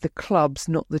it is the clubs,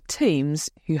 not the teams,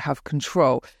 who have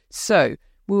control. So,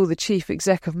 will the chief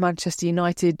exec of Manchester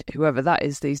United, whoever that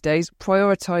is these days,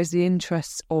 prioritise the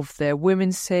interests of their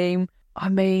women's team? I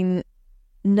mean,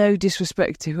 no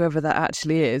disrespect to whoever that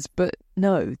actually is, but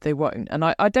no, they won't. And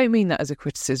I don't mean that as a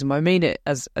criticism. I mean it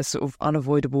as a sort of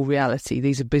unavoidable reality.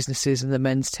 These are businesses and the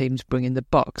men's teams bring in the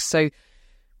bucks. So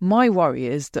my worry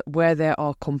is that where there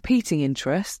are competing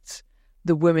interests,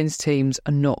 the women's teams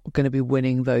are not going to be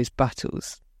winning those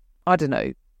battles. I don't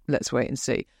know. Let's wait and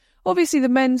see. Obviously, the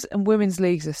men's and women's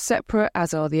leagues are separate,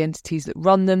 as are the entities that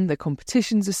run them. The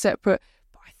competitions are separate.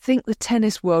 But I think the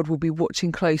tennis world will be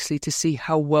watching closely to see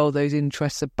how well those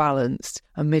interests are balanced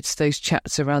amidst those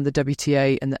chats around the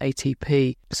WTA and the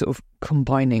ATP sort of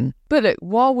combining. But look,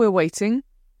 while we're waiting,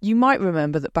 you might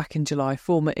remember that back in July,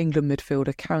 former England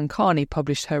midfielder Karen Carney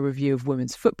published her review of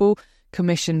women's football,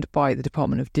 commissioned by the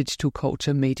Department of Digital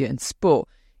Culture, Media and Sport.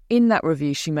 In that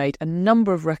review, she made a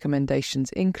number of recommendations,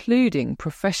 including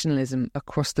professionalism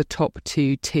across the top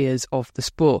 2 tiers of the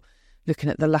sport, looking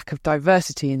at the lack of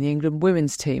diversity in the England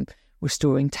women's team,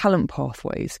 restoring talent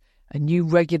pathways, a new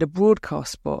regular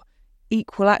broadcast spot,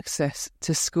 equal access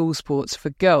to school sports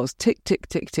for girls. Tick, tick,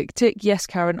 tick, tick, tick. Yes,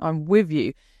 Karen, I'm with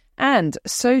you. And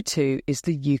so too is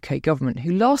the UK government,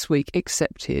 who last week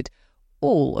accepted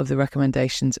all of the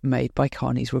recommendations made by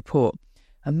Carney's report.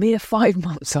 A mere 5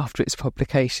 months after its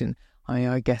publication.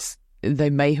 I guess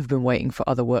they may have been waiting for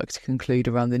other work to conclude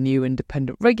around the new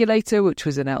independent regulator, which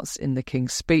was announced in the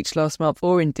King's speech last month,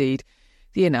 or indeed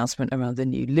the announcement around the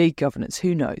new league governance.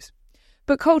 Who knows?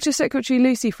 But Culture Secretary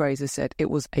Lucy Fraser said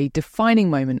it was a defining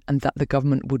moment and that the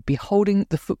government would be holding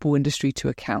the football industry to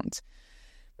account.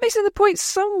 Missing the point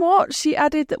somewhat, she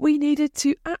added that we needed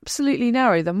to absolutely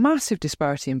narrow the massive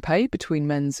disparity in pay between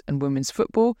men's and women's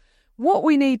football. What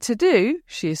we need to do,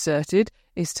 she asserted,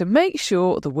 is to make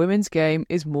sure the women's game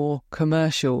is more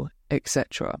commercial,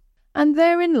 etc. And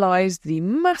therein lies the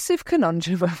massive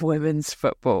conundrum of women's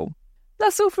football.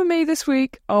 That's all from me this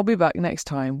week. I'll be back next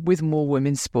time with more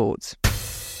women's sports.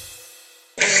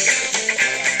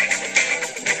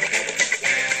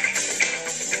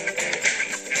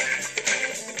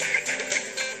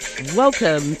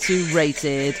 Welcome to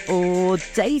Rated or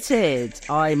Dated.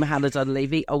 I'm Hannah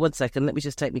Dunleavy. Oh, 1 second. Let me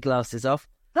just take my glasses off.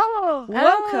 Oh,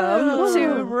 welcome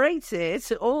to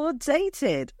Rated or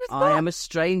Dated. I am a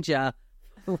stranger.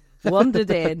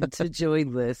 Wandered in to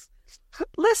join this.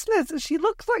 Listeners, she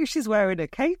looks like she's wearing a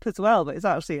cape as well, but it's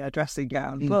actually a dressing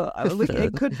gown. But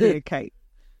it could be a cape.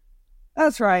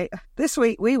 That's right. This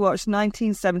week we watched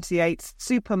 1978's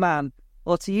Superman,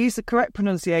 or to use the correct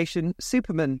pronunciation,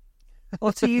 Superman.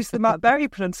 Or to use the Matt Berry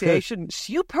pronunciation,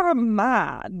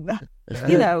 Superman.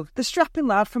 You know, the strapping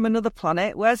lad from another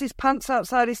planet wears his pants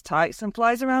outside his tights and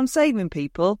flies around saving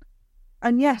people.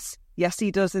 And yes,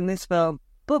 he does in this film.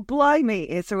 But blimey,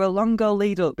 is there a long go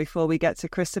lead up before we get to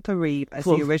Christopher Reeve as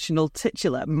the original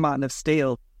titular Man of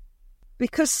Steel?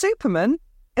 Because Superman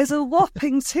is a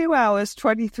whopping 2 hours,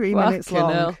 23 minutes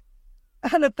long. Hell.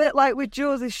 And a bit like with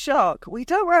Jaws' shark, we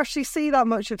don't actually see that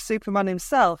much of Superman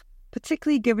himself,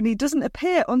 particularly given he doesn't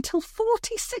appear until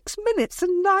 46 minutes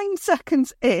and 9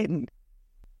 seconds in.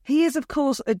 He is, of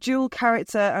course, a dual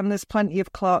character, and there's plenty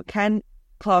of Clark Kent.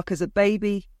 Clark as a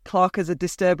baby, Clark as a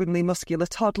disturbingly muscular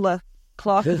toddler,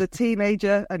 Clark as a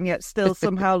teenager, and yet still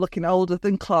somehow looking older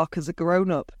than Clark as a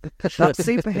grown-up. That's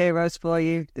superheroes for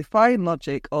you, defying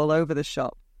logic all over the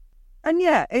shop. And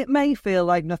yeah, it may feel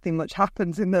like nothing much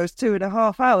happens in those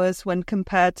 2.5 hours when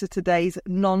compared to today's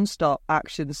non-stop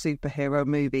action superhero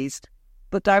movies.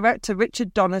 but director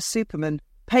Richard Donner's Superman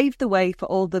paved the way for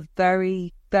all the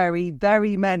very, very,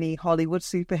 very many Hollywood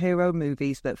superhero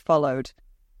movies that followed.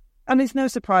 And it's no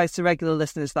surprise to regular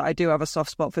listeners that I do have a soft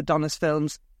spot for Donner's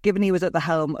films, given he was at the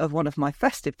helm of one of my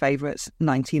festive favourites,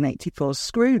 1984's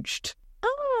Scrooged.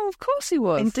 Oh, of course he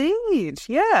was. Indeed,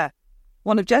 yeah.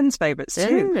 One of Jen's favourites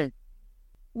too.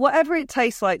 Whatever it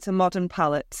tastes like to modern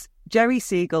palates, Jerry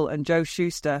Siegel and Joe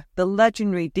Shuster, the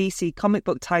legendary DC comic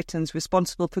book titans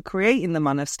responsible for creating the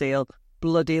Man of Steel,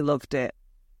 bloody loved it.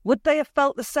 Would they have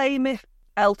felt the same if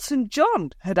Elton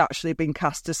John had actually been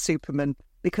cast as Superman?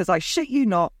 Because I shit you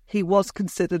not, he was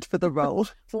considered for the role.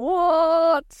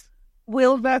 What?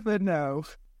 We'll never know.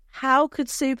 How could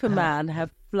Superman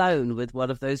have flown with one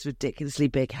of those ridiculously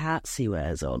big hats he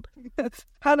wears on?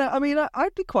 Hannah, I mean,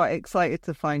 I'd be quite excited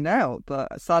to find out,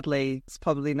 but sadly, it's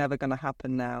probably never going to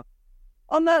happen now.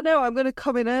 On that note, I'm going to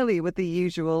come in early with the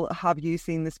usual, have you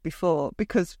seen this before?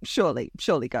 Because surely,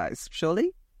 guys,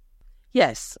 surely?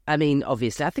 Yes, I mean,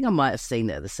 obviously, I think I might have seen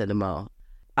it at the cinema.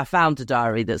 I found a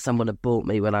diary that someone had bought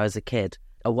me when I was a kid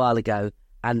a while ago,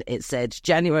 and it said,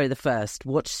 January the 1st,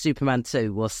 watch Superman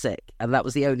 2, was sick. And that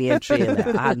was the only entry in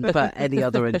it. I hadn't put any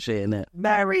other entry in it.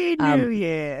 Merry New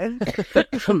Year!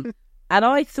 And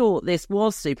I thought this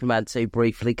was Superman 2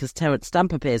 briefly, because Terrence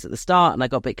Stamp appears at the start, and I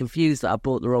got a bit confused that I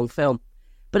bought the wrong film.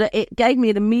 But it gave me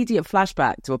an immediate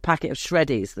flashback to a packet of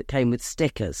Shreddies that came with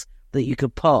stickers that you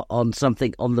could put on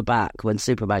something on the back when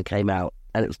Superman came out,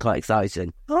 and it was quite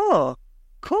exciting. Oh,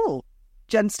 cool.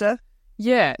 Jenster?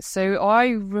 Yeah, so I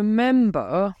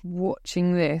remember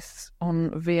watching this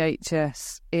on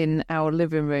VHS in our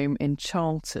living room in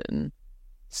Charlton.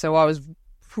 So I was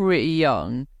pretty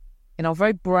young. In our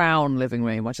very brown living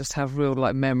room, I just have real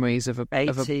memories of a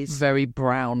very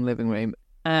brown living room.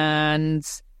 And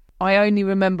I only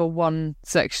remember one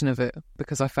section of it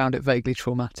because I found it vaguely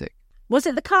traumatic. Was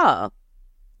it the car?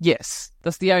 Yes,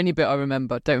 that's the only bit I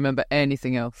remember. Don't remember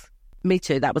anything else. Me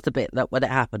too. That was the bit that when it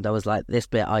happened, I was like, this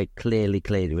bit I clearly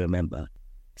remember.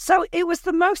 So it was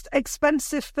the most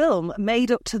expensive film made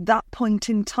up to that point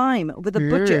in time, with a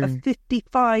budget of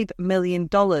 $55 million.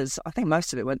 I think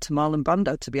most of it went to Marlon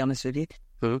Brando, to be honest with you.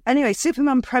 Anyway,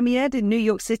 Superman premiered in New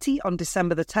York City on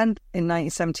December the 10th in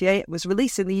 1978, was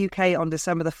released in the UK on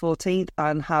December the 14th,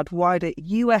 and had wider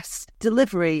US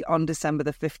delivery on December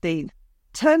the 15th.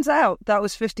 Turns out that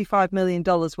was $55 million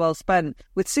well spent,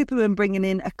 with Superman bringing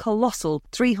in a colossal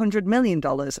 $300 million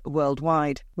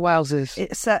worldwide. Wowzers.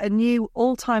 It set a new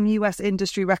all-time US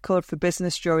industry record for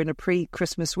business during a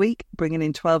pre-Christmas week, bringing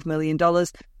in $12 million,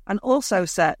 and also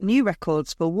set new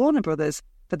records for Warner Brothers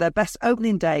for their best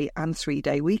opening day and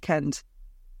 3-day weekend.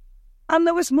 And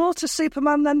there was more to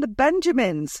Superman than the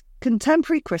Benjamins.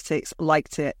 Contemporary critics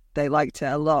liked it. They liked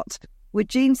it a lot, with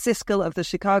Gene Siskel of the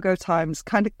Chicago Times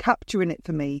kind of capturing it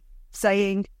for me,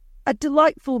 saying, a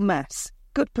delightful mess,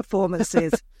 good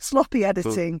performances, sloppy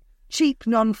editing, cheap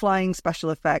non-flying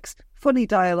special effects, funny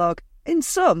dialogue. In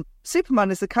sum,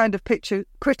 Superman is the kind of picture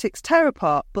critics tear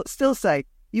apart, but still say,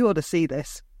 you ought to see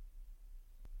this.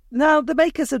 Now, the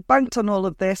makers had banked on all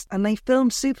of this, and they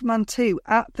filmed Superman 2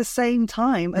 at the same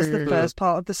time as the first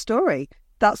part of the story.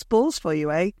 That's balls for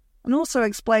you, eh? And also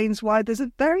explains why there's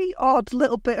a very odd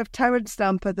little bit of Terrence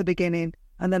Stamp at the beginning,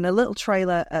 and then a little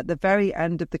trailer at the very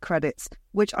end of the credits,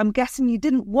 which I'm guessing you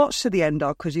didn't watch to the end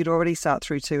of because you'd already sat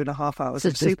through 2.5 hours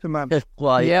of Superman.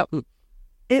 Why? Yep.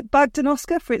 It bagged an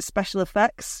Oscar for its special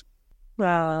effects.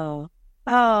 Wow.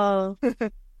 Oh.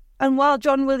 And while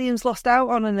John Williams lost out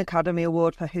on an Academy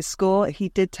Award for his score, he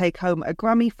did take home a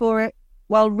Grammy for it,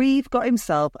 while Reeve got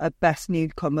himself a Best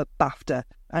Newcomer BAFTA,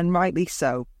 and rightly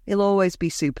so. He'll always be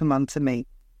Superman to me.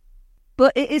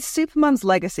 But it is Superman's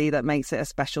legacy that makes it a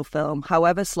special film,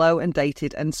 however slow and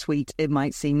dated and sweet it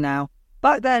might seem now.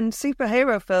 Back then,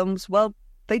 superhero films, well,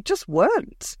 they just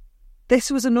weren't. This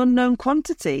was an unknown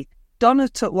quantity. Donner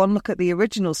took one look at the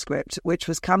original script, which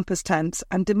was campus tense,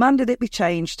 and demanded it be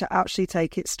changed to actually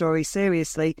take its story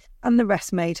seriously, and the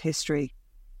rest made history.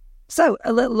 So,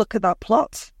 a little look at that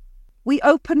plot. We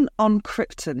open on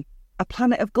Krypton, a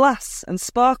planet of glass and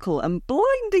sparkle and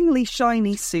blindingly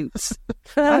shiny suits.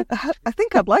 I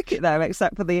think I'd like it there,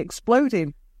 except for the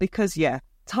exploding, because, yeah,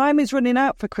 time is running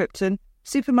out for Krypton.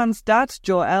 Superman's dad,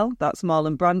 Jor-El, that's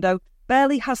Marlon Brando,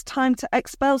 barely has time to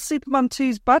expel Superman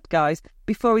 2's bad guys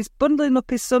before he's bundling up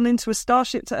his son into a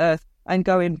starship to Earth and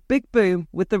going big boom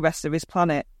with the rest of his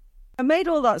planet. I made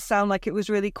all that sound like it was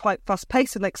really quite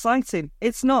fast-paced and exciting.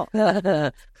 It's not.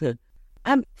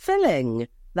 Filling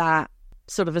that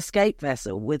sort of escape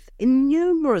vessel with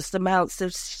innumerous amounts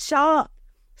of sharp,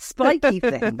 spiky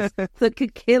things that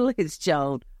could kill his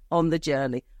child on the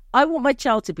journey. I want my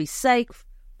child to be safe,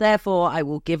 Therefore, I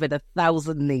will give it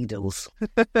 1,000 needles.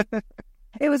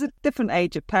 It was a different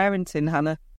age of parenting,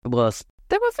 Hannah. It was.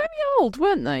 They were very old,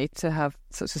 weren't they, to have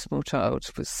such a small child?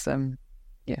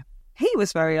 He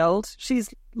was very old.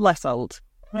 She's less old.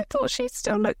 I thought she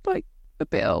still looked like a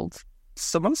bit old.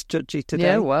 Someone's judgy today.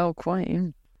 Yeah, well, quite. Yeah.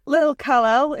 Little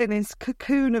Kal-El, in his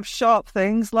cocoon of sharp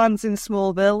things, lands in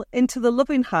Smallville into the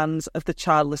loving hands of the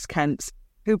childless Kents,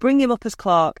 who bring him up as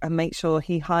Clark and make sure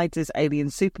he hides his alien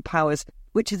superpowers,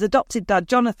 which his adopted dad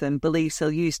Jonathan believes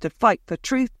he'll use to fight for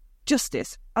truth,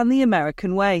 justice, and the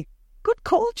American way. Good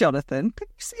call, Jonathan. Can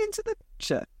you see into the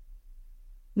picture?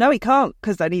 No, he can't,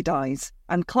 because then he dies.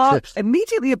 And Clark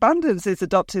immediately abandons his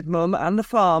adopted mum and the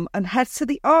farm and heads to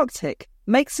the Arctic,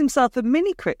 makes himself a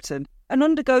mini Krypton, and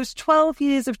undergoes 12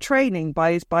 years of training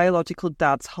by his biological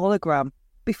dad's hologram,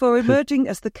 before emerging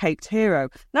as the caped hero.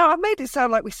 Now, I've made it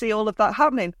sound like we see all of that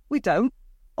happening. We don't.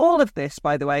 All of this,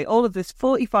 by the way, all of this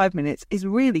 45 minutes is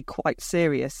really quite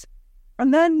serious.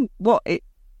 And then, it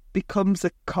becomes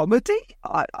a comedy?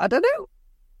 I don't know.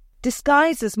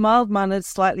 Disguised as mild-mannered,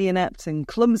 slightly inept and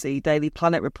clumsy Daily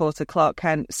Planet reporter Clark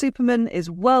Kent, Superman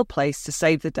is well placed to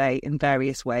save the day in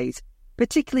various ways,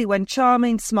 particularly when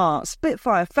charming, smart,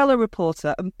 Spitfire fellow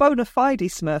reporter and bona fide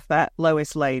Smurfette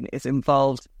Lois Lane is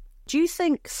involved. Do you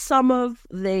think some of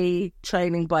the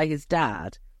training by his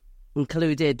dad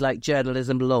included, like,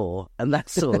 journalism law and that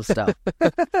sort of stuff?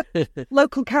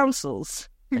 Local councils?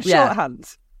 Yeah.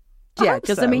 Shorthand? Yeah,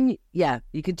 because, so. I mean,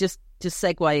 you could just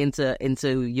segue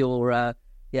into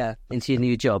your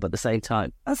new job at the same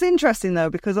time. That's interesting, though,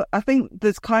 because I think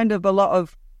there's kind of a lot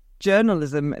of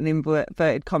journalism, in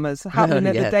inverted commas, happening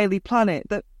at the Daily Planet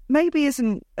that maybe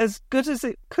isn't as good as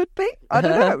it could be. I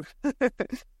don't know.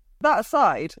 That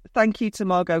aside, thank you to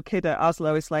Margot Kidder as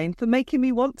Lois Lane for making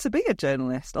me want to be a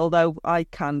journalist, although I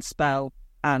can spell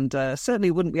and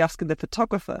certainly wouldn't be asking the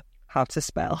photographer how to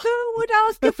spell. Who would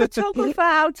ask a photographer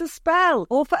how to spell?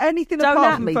 Or for anything Don't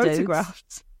apart at from me,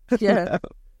 photographs. Yeah.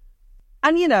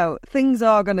 And, things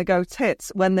are going to go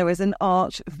tits when there is an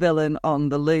arch villain on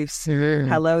the loose.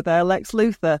 Hello there, Lex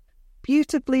Luthor.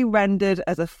 Beautifully rendered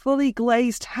as a fully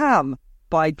glazed ham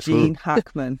by Gene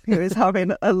Hackman, who is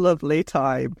having a lovely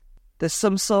time. There's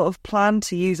some sort of plan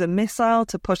to use a missile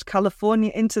to push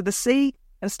California into the sea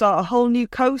and start a whole new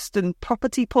coast and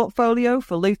property portfolio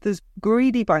for Luthor's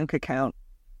greedy bank account.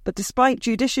 But despite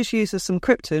judicious use of some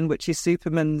krypton, which is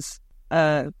Superman's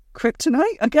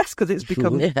kryptonite, I guess, because it's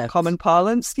become common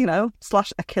parlance,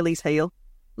 / Achilles heel,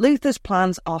 Luthor's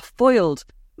plans are foiled,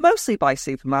 mostly by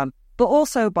Superman, but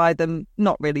also by them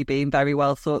not really being very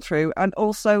well thought through, and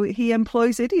also he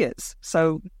employs idiots,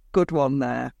 so good one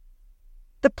there.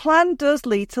 The plan does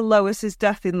lead to Lois's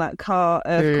death in that car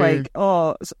earthquake,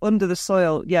 under the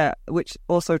soil, which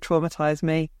also traumatised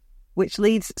me, which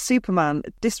leads Superman,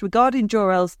 disregarding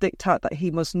Jor-El's diktat that he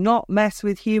must not mess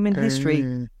with human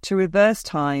history, to reverse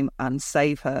time and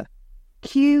save her.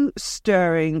 Cue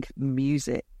stirring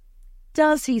music.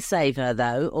 Does he save her,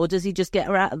 though, or does he just get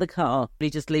her out of the car?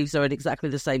 He just leaves her in exactly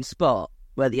the same spot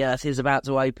where the Earth is about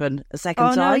to open a second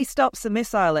time? No, he stops the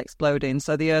missile exploding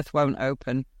so the Earth won't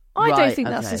open. I don't think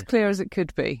that's as clear as it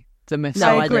could be, the missile.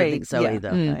 No, I don't think so either.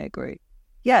 I agree.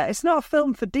 Yeah, it's not a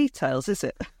film for details, is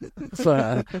it?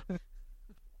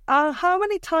 How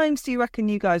many times do you reckon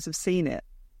you guys have seen it?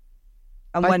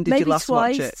 And when did you last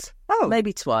watch it? Oh,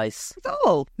 maybe twice. That's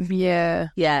all. Yeah.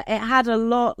 Yeah, it had a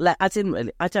lot... I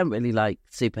don't really like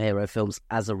superhero films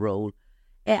as a rule.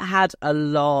 It had a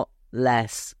lot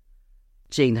less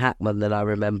Gene Hackman than I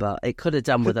remember. It could have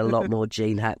done with a lot more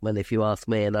Gene Hackman, if you ask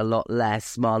me, and a lot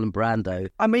less Marlon Brando.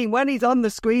 I mean, when he's on the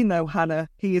screen, though, Hannah,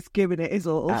 he is giving it his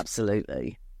all.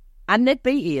 Absolutely. And Ned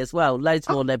Beatty as well. Loads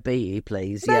more Ned Beatty,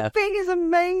 please. Ned Beatty is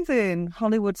amazing.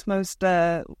 Hollywood's most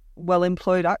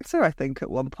well-employed actor, I think,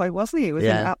 at one point, wasn't he? He was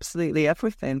in absolutely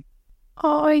everything.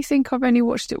 I think I've only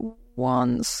watched it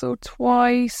once or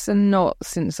twice, and not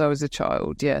since I was a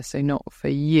child. Yeah, so not for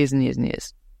years and years and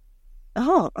years.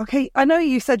 Oh, okay. I know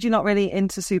you said you're not really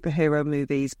into superhero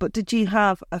movies, but did you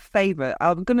have a favourite?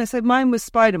 I'm going to say mine was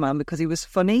Spider-Man because he was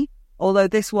funny, although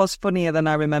this was funnier than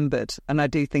I remembered, and I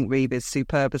do think Reeve is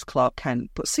superb as Clark Kent.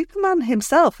 But Superman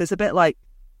himself is a bit like,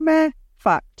 meh,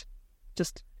 fact.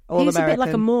 Just all He's American. a bit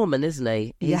like a Mormon, isn't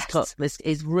he? Yes.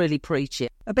 He's really preachy.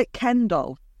 A bit Ken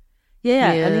doll.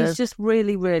 Yeah, and he's just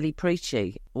really, really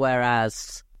preachy.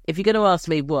 Whereas, if you're going to ask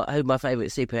me who my favourite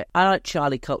superhero, I like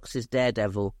Charlie Cox's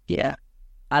Daredevil. Yeah.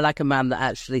 I like a man that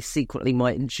actually secretly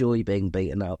might enjoy being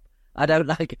beaten up. I don't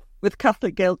like... With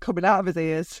Catholic guilt coming out of his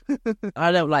ears.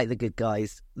 I don't like the good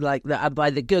guys. And by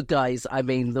the good guys, I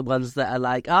mean the ones that are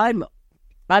like, I'm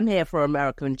here for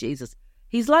America and Jesus.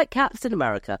 He's like Captain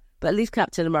America, But at least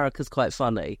Captain America's quite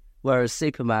funny, whereas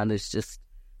Superman is just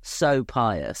so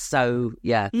pious. So,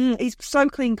 yeah. He's so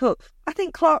clean cut. I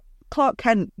think Clark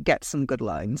Kent gets some good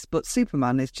lines, but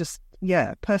Superman is just,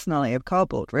 personality of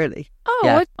cardboard, really. Oh,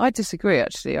 Yeah. I disagree,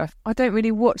 actually. I don't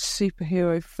really watch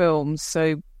superhero films,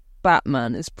 so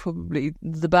Batman is probably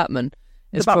the Batman.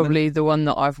 It's probably the one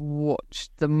that I've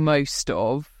watched the most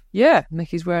of. Yeah,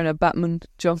 Mickey's wearing a Batman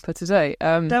jumper today.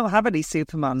 Don't have any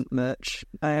Superman merch.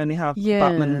 I only have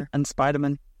Batman and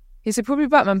Spider-Man. Is it probably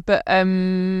Batman? But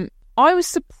I was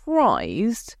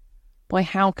surprised by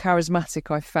how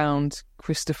charismatic I found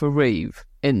Christopher Reeve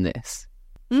in this.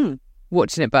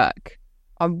 Watching it back,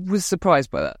 I was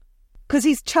surprised by that. Because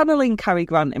he's channeling Cary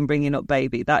Grant in Bringing Up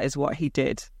Baby. That is what he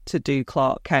did to do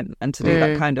Clark Kent and to do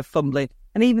that kind of fumbling.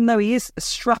 And even though he is a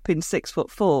strapping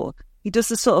 6'4", he does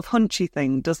the sort of hunchy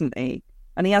thing, doesn't he?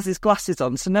 And he has his glasses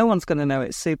on, so no one's going to know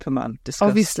it's Superman. Discuss.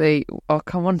 Obviously, I'll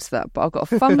come on to that, but I've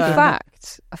got a fun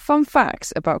fact. A fun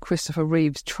fact about Christopher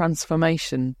Reeve's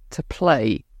transformation to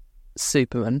play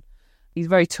Superman. He's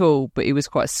very tall, but he was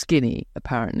quite skinny,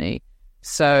 apparently.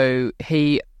 So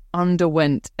he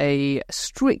underwent a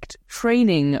strict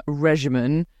training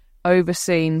regimen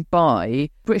overseen by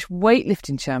British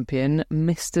weightlifting champion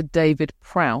Mr. David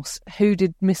Prowse. Who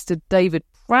did Mr. David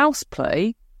Prowse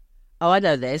play? Oh, I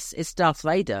know this. It's Darth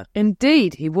Vader.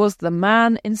 Indeed, he was the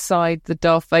man inside the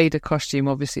Darth Vader costume.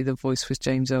 Obviously, the voice was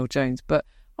James Earl Jones. But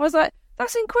I was like,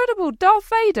 that's incredible. Darth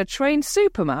Vader trained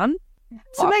Superman.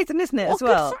 It's amazing, isn't it, as What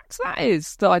well? good facts that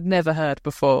is that I'd never heard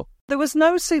before. There was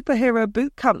no superhero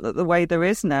boot camp the way there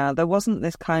is now. There wasn't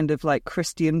this kind of like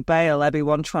Christian Bale,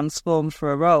 everyone transformed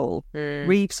for a role.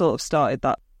 Reeve sort of started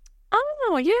that.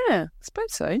 Oh, yeah, I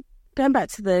suppose so. Going back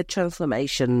to the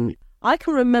transformation, I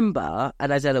can remember,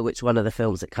 and I don't know which one of the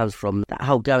films it comes from, that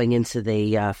whole going into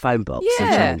the phone box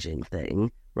and changing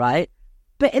thing, right?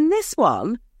 But in this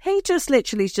one, he just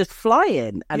literally is just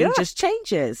flying and he just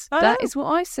changes. That is what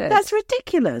I said. That's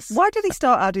ridiculous. Why did he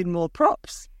start adding more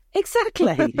props?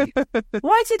 Exactly.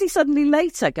 Why did he suddenly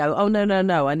later go, oh,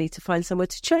 no, I need to find somewhere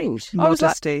to change? I was like,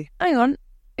 Modesty. hang on,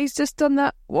 he's just done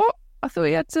that. What? I thought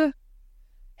he had to.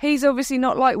 He's obviously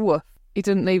not like Woof. He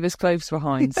didn't leave his clothes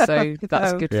behind, so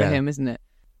that's good for him, isn't it?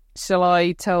 Shall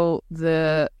I tell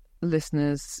the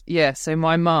listeners? Yeah, so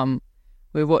my mum,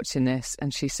 we were watching this,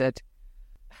 and she said,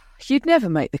 you'd never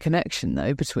make the connection,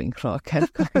 though, between Clark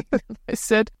Kent and I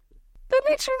said, they're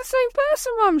literally the same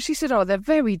person, Mum. She said, oh, they're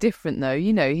very different, though.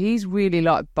 You know, he's really,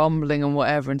 like, bumbling and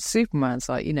whatever, and Superman's,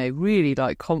 like, you know, really,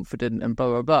 like, confident and blah,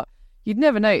 blah, blah. You'd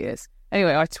never notice.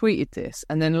 Anyway, I tweeted this,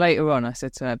 and then later on I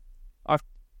said to her,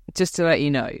 just to let you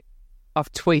know,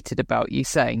 I've tweeted about you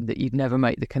saying that you'd never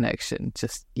make the connection,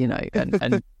 just, you know,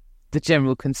 and the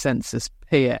general consensus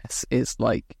PS is,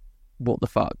 like, what the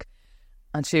fuck?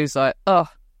 And she was like, oh,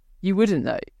 you wouldn't,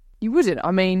 though. You wouldn't.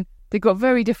 I mean, they've got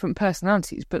very different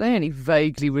personalities, but they only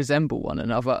vaguely resemble one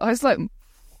another. I was like,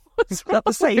 what's Got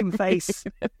the same face.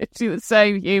 She's the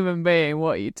same human being.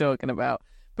 What are you talking about?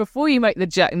 Before you make the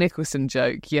Jack Nicholson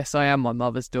joke, yes, I am my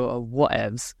mother's daughter,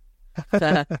 whatevs.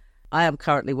 I am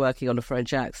currently working on a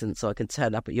French accent, so I can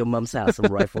turn up at your mum's house and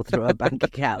rifle through her bank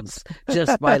accounts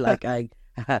just by, like,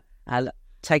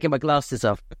 taking my glasses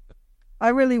off. I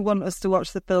really want us to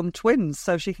watch the film Twins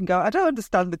so she can go, I don't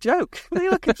understand the joke. They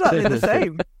look exactly the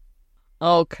same.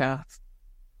 Oh, Kath.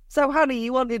 So, Hannah,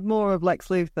 you wanted more of Lex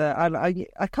Luthor, and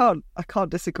I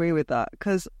can't disagree with that,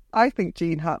 because I think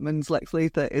Gene Hackman's Lex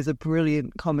Luthor is a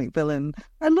brilliant comic villain.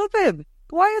 I love him.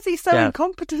 Why is he so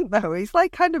incompetent, though? He's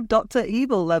like kind of Dr.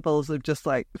 Evil levels of just,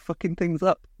 like, fucking things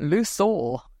up.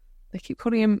 Luthor. They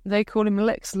call him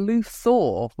Lex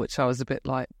Luthor, which I was a bit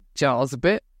like, jars a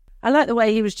bit. I like the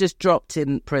way he was just dropped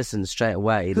in prison straight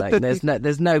away. Like, there's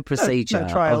no procedure, no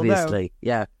trial, obviously. no.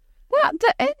 Yeah. Well,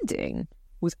 the ending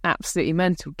was absolutely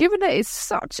mental, given that it's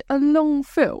such a long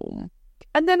film.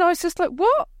 And then I was just like,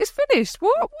 what? It's finished.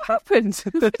 What happened?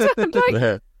 Like,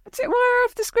 I took my eye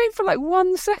off the screen for like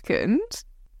 1 second.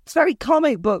 It's very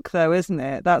comic book, though, isn't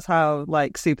it? That's how,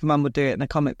 like, Superman would do it in a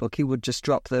comic book. He would just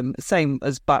drop them. Same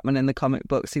as Batman in the comic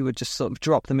books. He would just sort of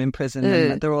drop them in prison.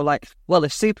 And they're all like, well,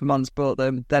 if Superman's brought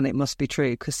them, then it must be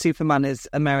true. Because Superman is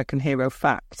American hero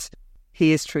fact.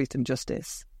 He is truth and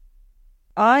justice.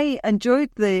 I enjoyed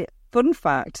the fun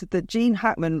fact that Gene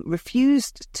Hackman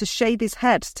refused to shave his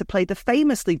head to play the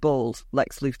famously bald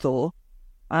Lex Luthor.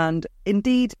 And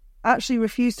indeed, actually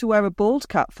refused to wear a bald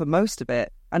cap for most of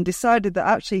it. And decided that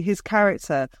actually his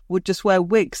character would just wear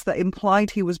wigs that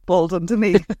implied he was bald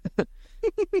underneath.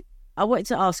 I wanted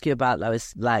to ask you about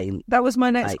Lois Lane. That was my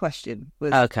next question.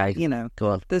 Was, okay, you know, go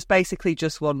on. There's basically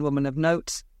just one woman of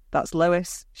note. That's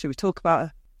Lois. Should we talk about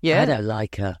her? Yeah. I don't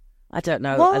like her. I don't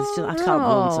know. What? I can't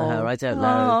warm to her. I don't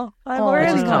know. I Oh, I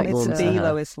really just can't wanted warm to to be her.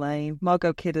 Lois Lane.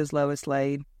 Margot Kidder's Lois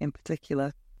Lane, in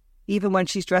particular. Even when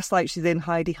she's dressed like she's in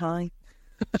Heidi High.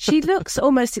 She looks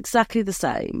almost exactly the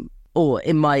same. Or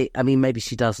maybe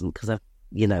she doesn't, because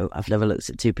I've never looked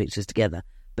at two pictures together.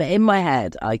 But in my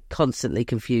head, I constantly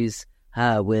confuse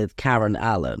her with Karen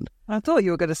Allen. I thought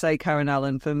you were going to say Karen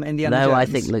Allen from Indiana Jones. No, I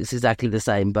think looks exactly the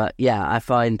same. But yeah, I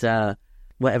find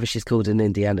whatever she's called in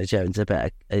Indiana Jones it's sort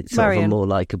of a Marion. more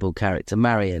likeable character.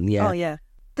 Marion, yeah. Oh, yeah.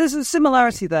 There's a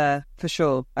similarity there, for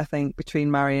sure, I think,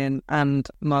 between Marion and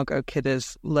Margot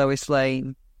Kidder's Lois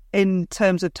Lane in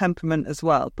terms of temperament as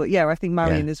well. But yeah, I think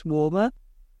Marion is warmer.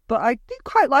 But I did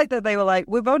quite like that they were like,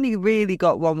 we've only really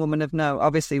got one woman of note.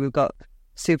 Obviously, we've got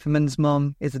Superman's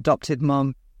mum, his adopted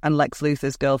mum, and Lex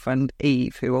Luthor's girlfriend,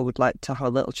 Eve, who I would like to have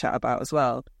a little chat about as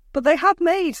well. But they have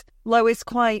made Lois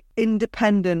quite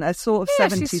independent, a sort of Yeah,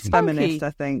 70s she's feminist, spunky.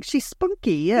 I think. She's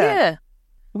spunky, Yeah.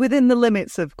 within the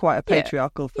limits of quite a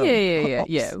patriarchal film.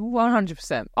 Yeah,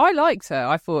 100%. I liked her.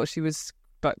 I thought she was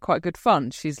quite good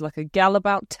fun. She's like a gal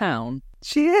about town.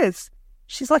 She is.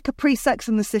 She's like a pre-Sex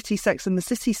and the City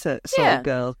sort of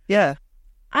girl. Yeah.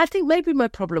 I think maybe my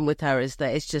problem with her is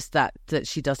that it's just that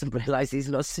she doesn't realise he's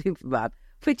not Superman,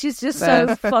 which is just so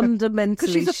Because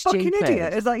fundamentally she's a fucking stupid.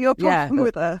 idiot. Is that your problem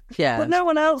with her? Yeah. But no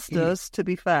one else does, to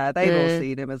be fair. They've all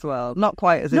seen him as well. Not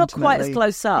quite as Not quite as intimately.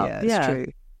 close up. Yeah, Yeah. it's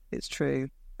true. It's true.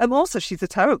 Also, she's a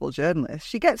terrible journalist.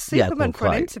 She gets Yeah, Superman well, for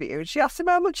an quite. interview and she asks him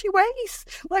how much he weighs.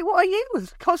 Like, what are you?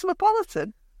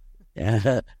 Cosmopolitan?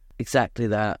 Yeah, exactly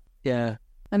that. Yeah.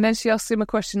 And then she asked him a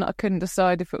question that I couldn't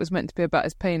decide if it was meant to be about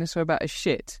his penis or about his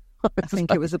shit. I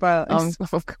think it was about... I'm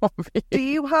confused. Do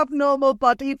you have normal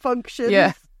body functions?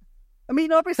 Yeah. I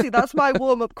mean, obviously, that's my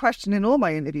warm-up question in all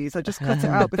my interviews. I just cut it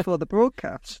out before the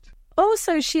broadcast.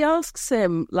 Also, she asks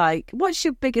him, like, what's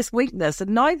your biggest weakness?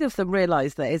 And neither of them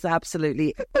realise that it's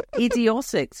absolutely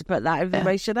idiotic to put that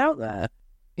information out there.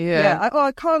 Yeah.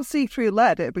 I can't see through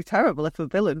lead. It'd be terrible if a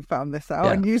villain found this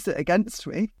out and used it against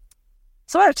me.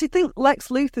 So I actually think Lex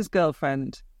Luthor's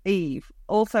girlfriend, Eve,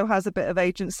 also has a bit of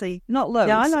agency. Not loads.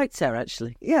 Yeah, I liked her,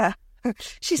 actually. Yeah.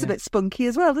 She's a bit spunky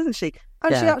as well, isn't she?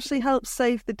 And she actually helps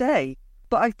save the day.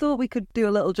 But I thought we could do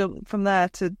a little jump from there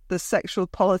to the sexual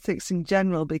politics in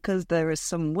general, because there is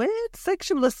some weird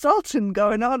sexual assaulting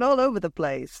going on all over the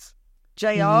place.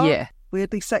 JR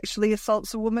weirdly sexually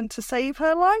assaults a woman to save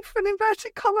her life, in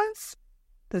inverted commas.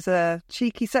 There's a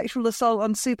cheeky sexual assault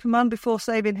on Superman before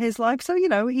saving his life. So,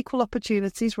 equal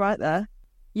opportunities right there.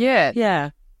 Yeah. Yeah.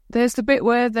 There's the bit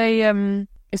where they...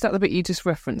 Is that the bit you just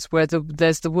referenced, where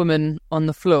there's the woman on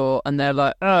the floor and they're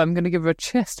like, oh, I'm going to give her a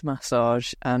chest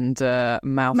massage and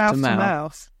mouth to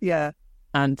mouth. Yeah.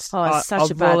 And It's I'll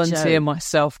such a bad volunteer joke.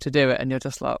 myself to do it. And you're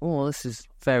just like, oh, this is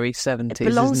very 70s, It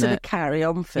belongs isn't in it? a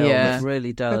carry-on film. Yeah. It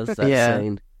really does, that Yeah.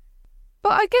 scene.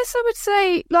 But I guess I would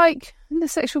say, like, in the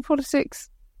sexual politics,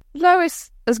 Lois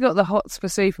has got the hots for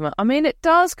Superman. I mean, it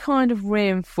does kind of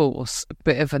reinforce a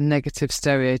bit of a negative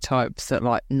stereotypes that,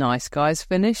 like, nice guys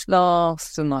finish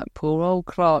last and, like, poor old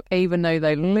Clark, even though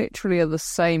they literally are the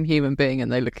same human being and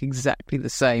they look exactly the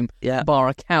same, bar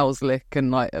a cow's lick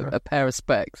and, like, a pair of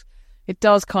specs. It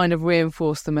does kind of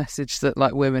reinforce the message that,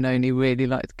 like, women only really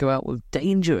like to go out with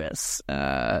dangerous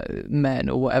men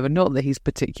or whatever. Not that he's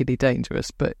particularly dangerous,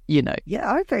 but,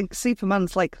 Yeah, I think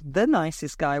Superman's like the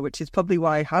nicest guy, which is probably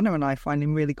why Hannah and I find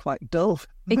him really quite dull.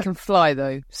 He can fly,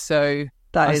 though, so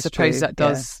I suppose that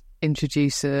does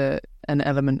introduce an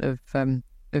element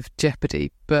of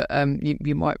jeopardy. But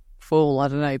you might fall, I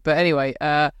don't know. But anyway,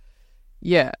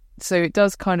 so it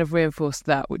does kind of reinforce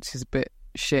that, which is a bit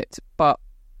shit. But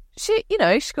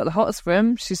she's got the hottest for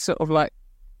him. She's sort of like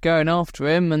going after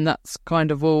him, and that's kind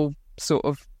of all sort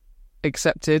of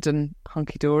accepted and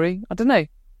hunky-dory. I don't know.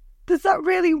 There's that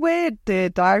really weird Dear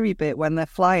Diary bit when they're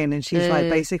flying and she's like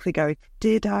basically going,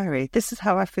 Dear Diary, this is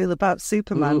how I feel about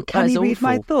Superman. Ooh, Can that's you read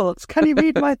my awful. thoughts? Can you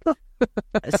read my thoughts?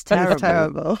 It's terrible. It's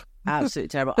terrible. Absolutely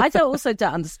terrible. I also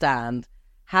don't understand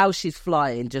how she's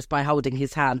flying just by holding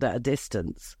his hand at a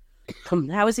distance.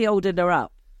 How is he holding her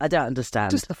up? I don't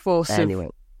understand. Just the force anyway.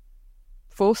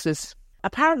 Forces.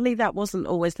 Apparently that wasn't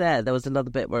always there. There was another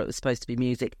bit where it was supposed to be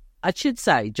music. I should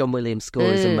say John Williams' score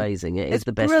is amazing. It is It's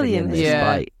the best brilliant. thing in this Yeah,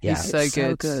 fight. Yeah. he's so It's so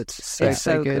good. good. So It's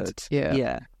so good. good.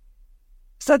 Yeah.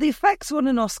 So the effects won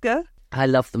an Oscar. I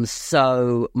love them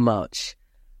so much.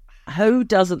 Who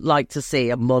doesn't like to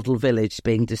see a model village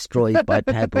being destroyed by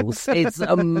pebbles? It's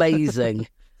amazing.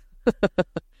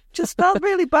 Just felt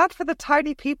really bad for the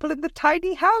tiny people in the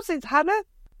tiny houses, Hannah.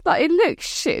 Like, it looks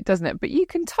shit, doesn't it? But you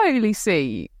can totally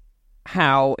see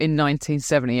how in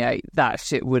 1978 that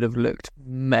shit would have looked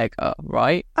mega,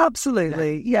 right?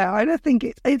 Absolutely. Yeah, I don't think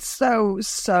it's so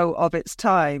of its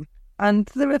time. And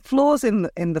there are flaws in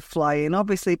the flying,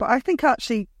 obviously, but I think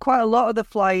actually quite a lot of the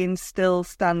flying still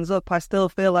stands up. I still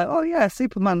feel like, oh yeah,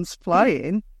 Superman's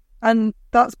flying. And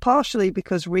that's partially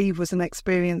because Reeve was an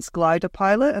experienced glider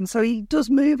pilot, and so he does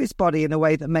move his body in a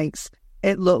way that makes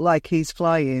it look like he's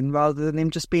flying rather than him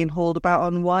just being hauled about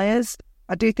on wires.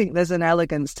 I do think there's an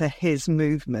elegance to his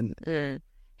movement.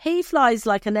 He flies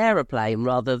like an aeroplane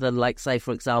rather than, like, say,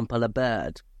 for example, a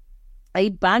bird. He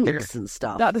banks and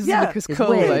stuff. That doesn't look as It's cool,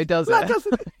 weird. though, does That it?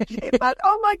 doesn't.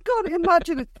 Oh my God!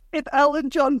 Imagine if Elton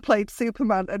John played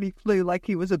Superman and he flew like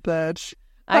he was a bird.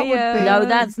 That would be... No,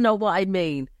 that's not what I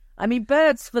mean. I mean,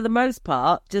 birds, for the most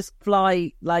part, just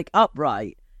fly, like,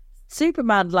 upright.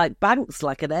 Superman, like, banks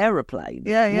like an aeroplane.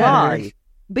 Yeah. Why?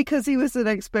 Because he was an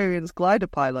experienced glider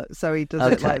pilot, so he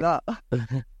does it like that.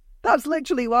 That's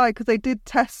literally why, because they did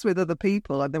tests with other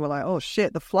people and they were like, oh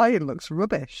shit, the flying looks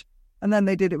rubbish. And then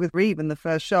they did it with Reeve in the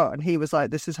first shot and he was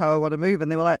like, this is how I want to move.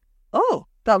 And they were like, oh,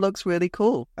 that looks really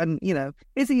cool. And, you know,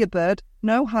 is he a bird?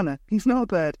 No, Hannah, he's not a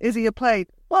bird. Is he a plane?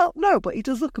 Well, no, but he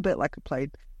does look a bit like a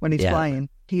plane when he's flying.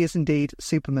 He is indeed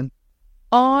Superman.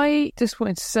 I just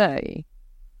wanted to say,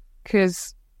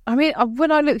 because, I mean,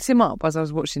 when I looked him up as I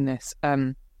was watching this,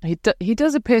 he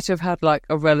does appear to have had, like,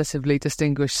 a relatively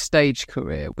distinguished stage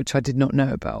career, which I did not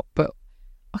know about. But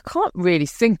I can't really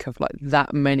think of, like,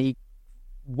 that many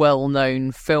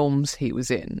well-known films he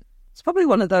was in. It's probably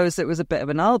one of those that was a bit of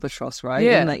an albatross, right?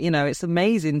 Yeah. And that, you know, it's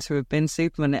amazing to have been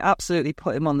Superman. It absolutely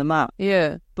put him on the map.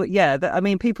 Yeah. But yeah, I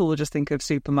mean, people will just think of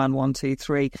Superman 1, 2,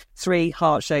 3, 3,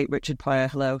 heart-shaped, Richard Pryor,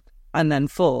 hello, and then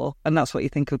 4, and that's what you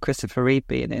think of Christopher Reeve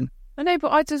being in. I know, but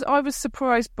I was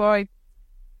surprised by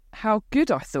how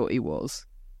good I thought he was.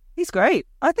 He's great.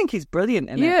 I think he's brilliant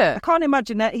in it. Yeah. I can't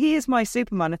imagine that. He is my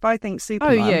Superman. If I think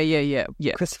Superman... Oh,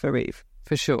 yeah. Christopher Reeve.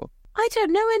 For sure. I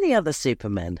don't know any other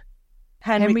Supermen.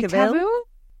 Henry Cavill.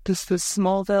 Just the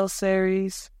Smallville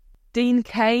series. Dean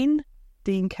Cain.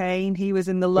 He was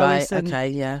in the Lois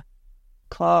and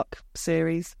Clark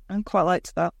series. I quite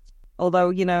liked that.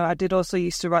 Although, you know, I did also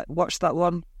used to watch that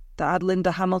one that had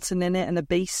Linda Hamilton in it and a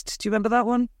Beast. Do you remember that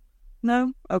one?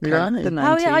 No? Okay. No. The 90s.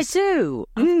 Oh, yeah, I do.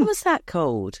 What was that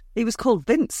called? He was called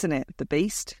Vince in it, the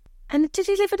Beast. And did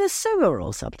he live in a sewer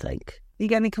or something? You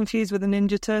getting confused with a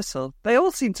Ninja Turtle? They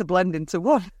all seem to blend into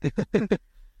one.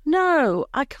 No,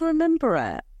 I can remember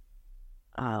it.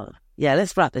 Oh, yeah,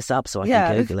 let's wrap this up so I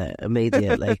can Google it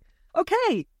immediately.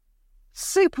 Okay.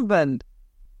 Superman.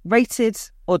 Rated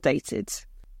or dated?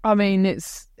 I mean,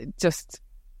 it's just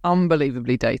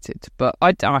unbelievably dated, but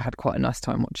I had quite a nice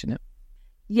time watching it.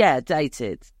 Yeah,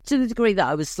 dated. To the degree that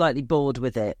I was slightly bored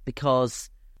with it because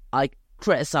I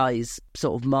criticise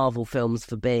sort of Marvel films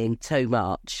for being too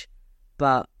much.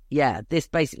 But yeah, this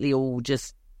basically all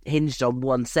just hinged on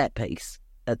one set piece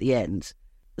at the end.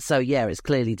 So yeah, it's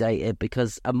clearly dated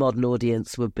because a modern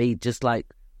audience would be just like,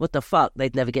 what the fuck?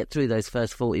 They'd never get through those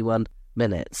first 41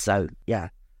 minutes. So yeah,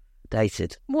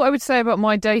 dated. What I would say about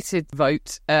my dated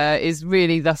vote is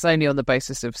really that's only on the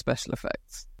basis of special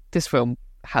effects. This film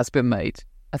has been made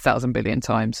 1,000 billion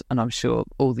times, and I'm sure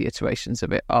all the iterations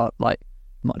of it are like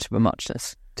much of a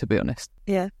muchness, to be honest.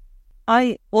 Yeah.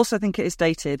 I also think it is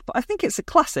dated, but I think it's a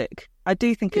classic. I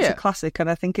do think it's a classic, and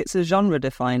I think it's a genre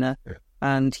definer. Yeah.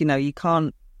 And, you know, you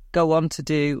can't go on to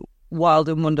do wild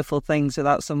and wonderful things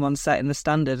without someone setting the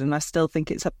standard, and I still think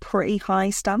it's a pretty high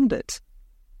standard.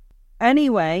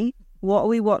 Anyway, what are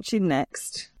we watching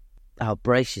next? Oh,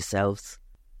 brace yourselves.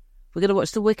 We're going to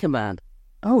watch The Wicker Man.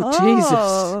 Oh,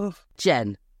 Jesus.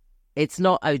 Jen, it's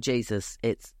not Oh, Jesus.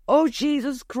 It's Oh,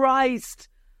 Jesus Christ.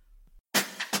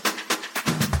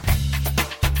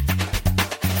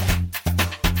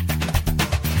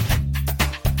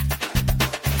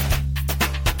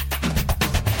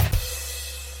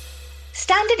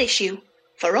 Standard issue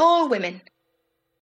for all women.